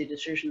policy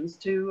decisions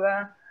to,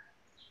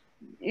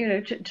 you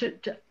know, to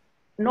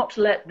not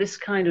let this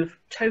kind of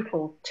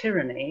total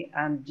tyranny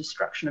and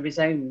destruction of his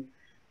own,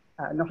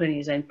 not only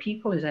his own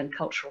people, his own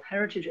cultural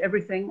heritage,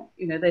 everything,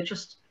 you know, they're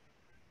just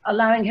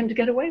allowing him to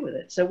get away with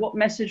it. So what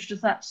message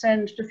does that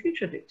send to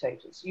future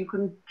dictators? You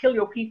can kill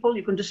your people,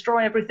 you can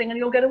destroy everything, and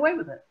you'll get away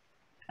with it.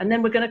 And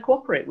then we're going to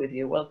cooperate with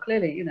you. Well,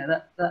 clearly, you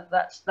know,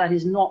 that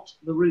is not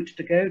the route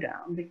to go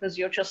down, because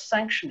you're just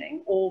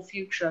sanctioning all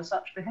future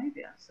such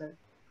behavior. So,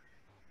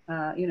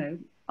 you know,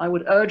 I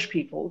would urge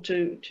people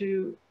to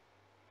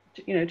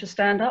you know, to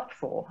stand up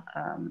for,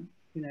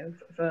 you know,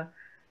 for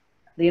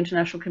the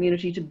international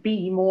community to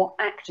be more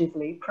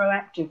actively,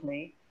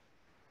 proactively,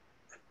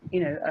 you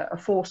know, a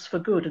force for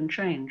good and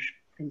change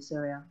in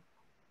Syria.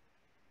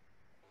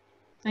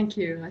 Thank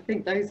you. I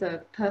think those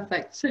are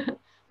perfect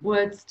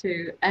words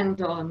to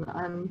end on,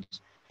 and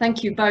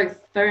thank you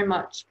both very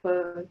much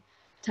for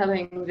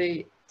telling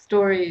the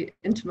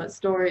intimate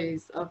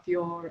stories of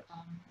your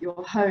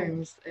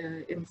homes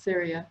in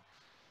Syria,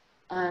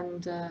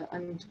 and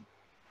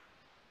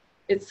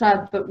it's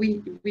sad, but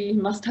we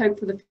must hope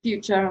for the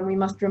future, and we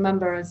must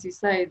remember, as you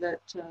say,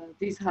 that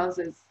these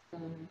houses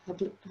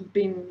have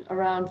been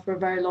around for a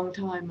very long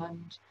time,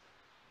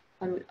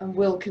 and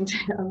will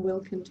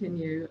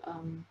continue.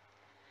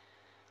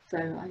 So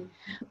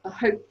I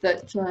hope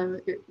that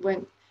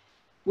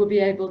we'll be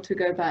able to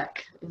go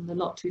back in the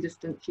not too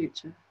distant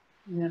future.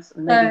 Yes,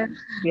 and maybe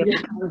be able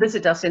to come and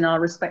visit us in our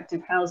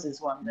respective houses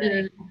one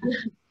day. Yeah.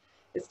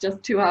 It's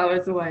just 2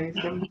 hours away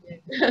from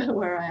here,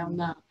 where I am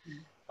now.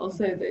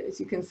 Also, as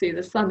you can see,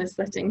 the sun is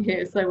setting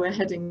here, so we're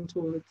heading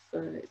towards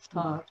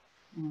Iftar.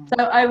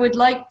 So I would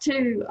like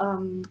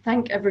to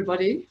thank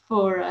everybody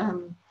for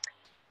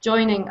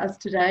joining us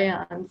today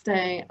and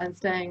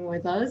staying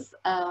with us,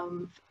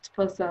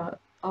 for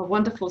our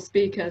wonderful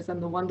speakers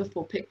and the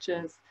wonderful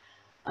pictures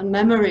and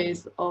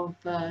memories of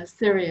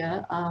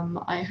Syria.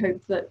 I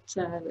hope that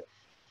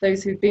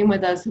those who've been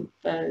with us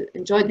have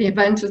enjoyed the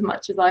event as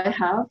much as I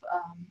have.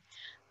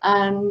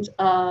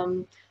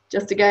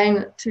 Just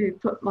again, to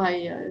put my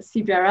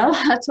CBRL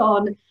hat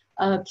on,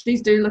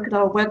 please do look at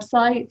our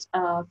website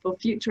for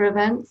future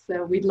events.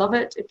 We'd love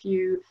it if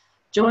you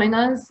join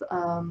us,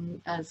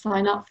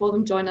 sign up for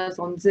them, join us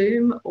on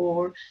Zoom,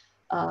 or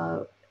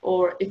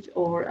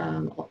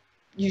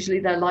usually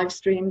they're live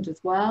streamed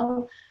as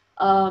well.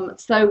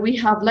 So we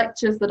have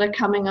lectures that are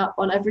coming up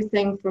on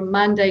everything from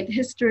mandate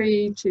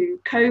history to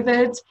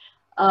COVID.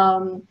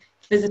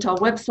 Visit our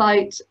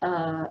website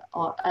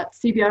at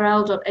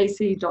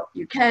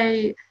cbrl.ac.uk,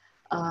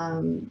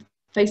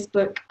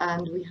 Facebook,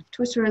 and we have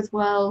Twitter as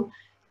well.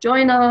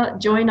 Join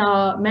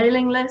our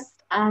mailing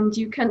list, and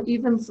you can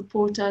even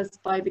support us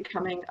by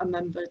becoming a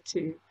member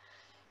too.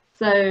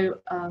 So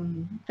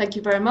thank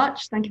you very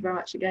much. Thank you very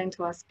much again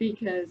to our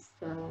speakers.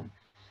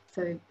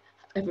 So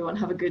everyone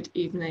have a good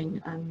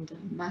evening, and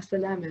ma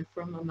salama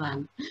from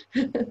Oman.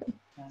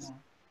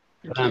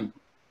 Bye.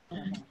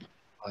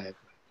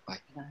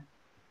 Bye.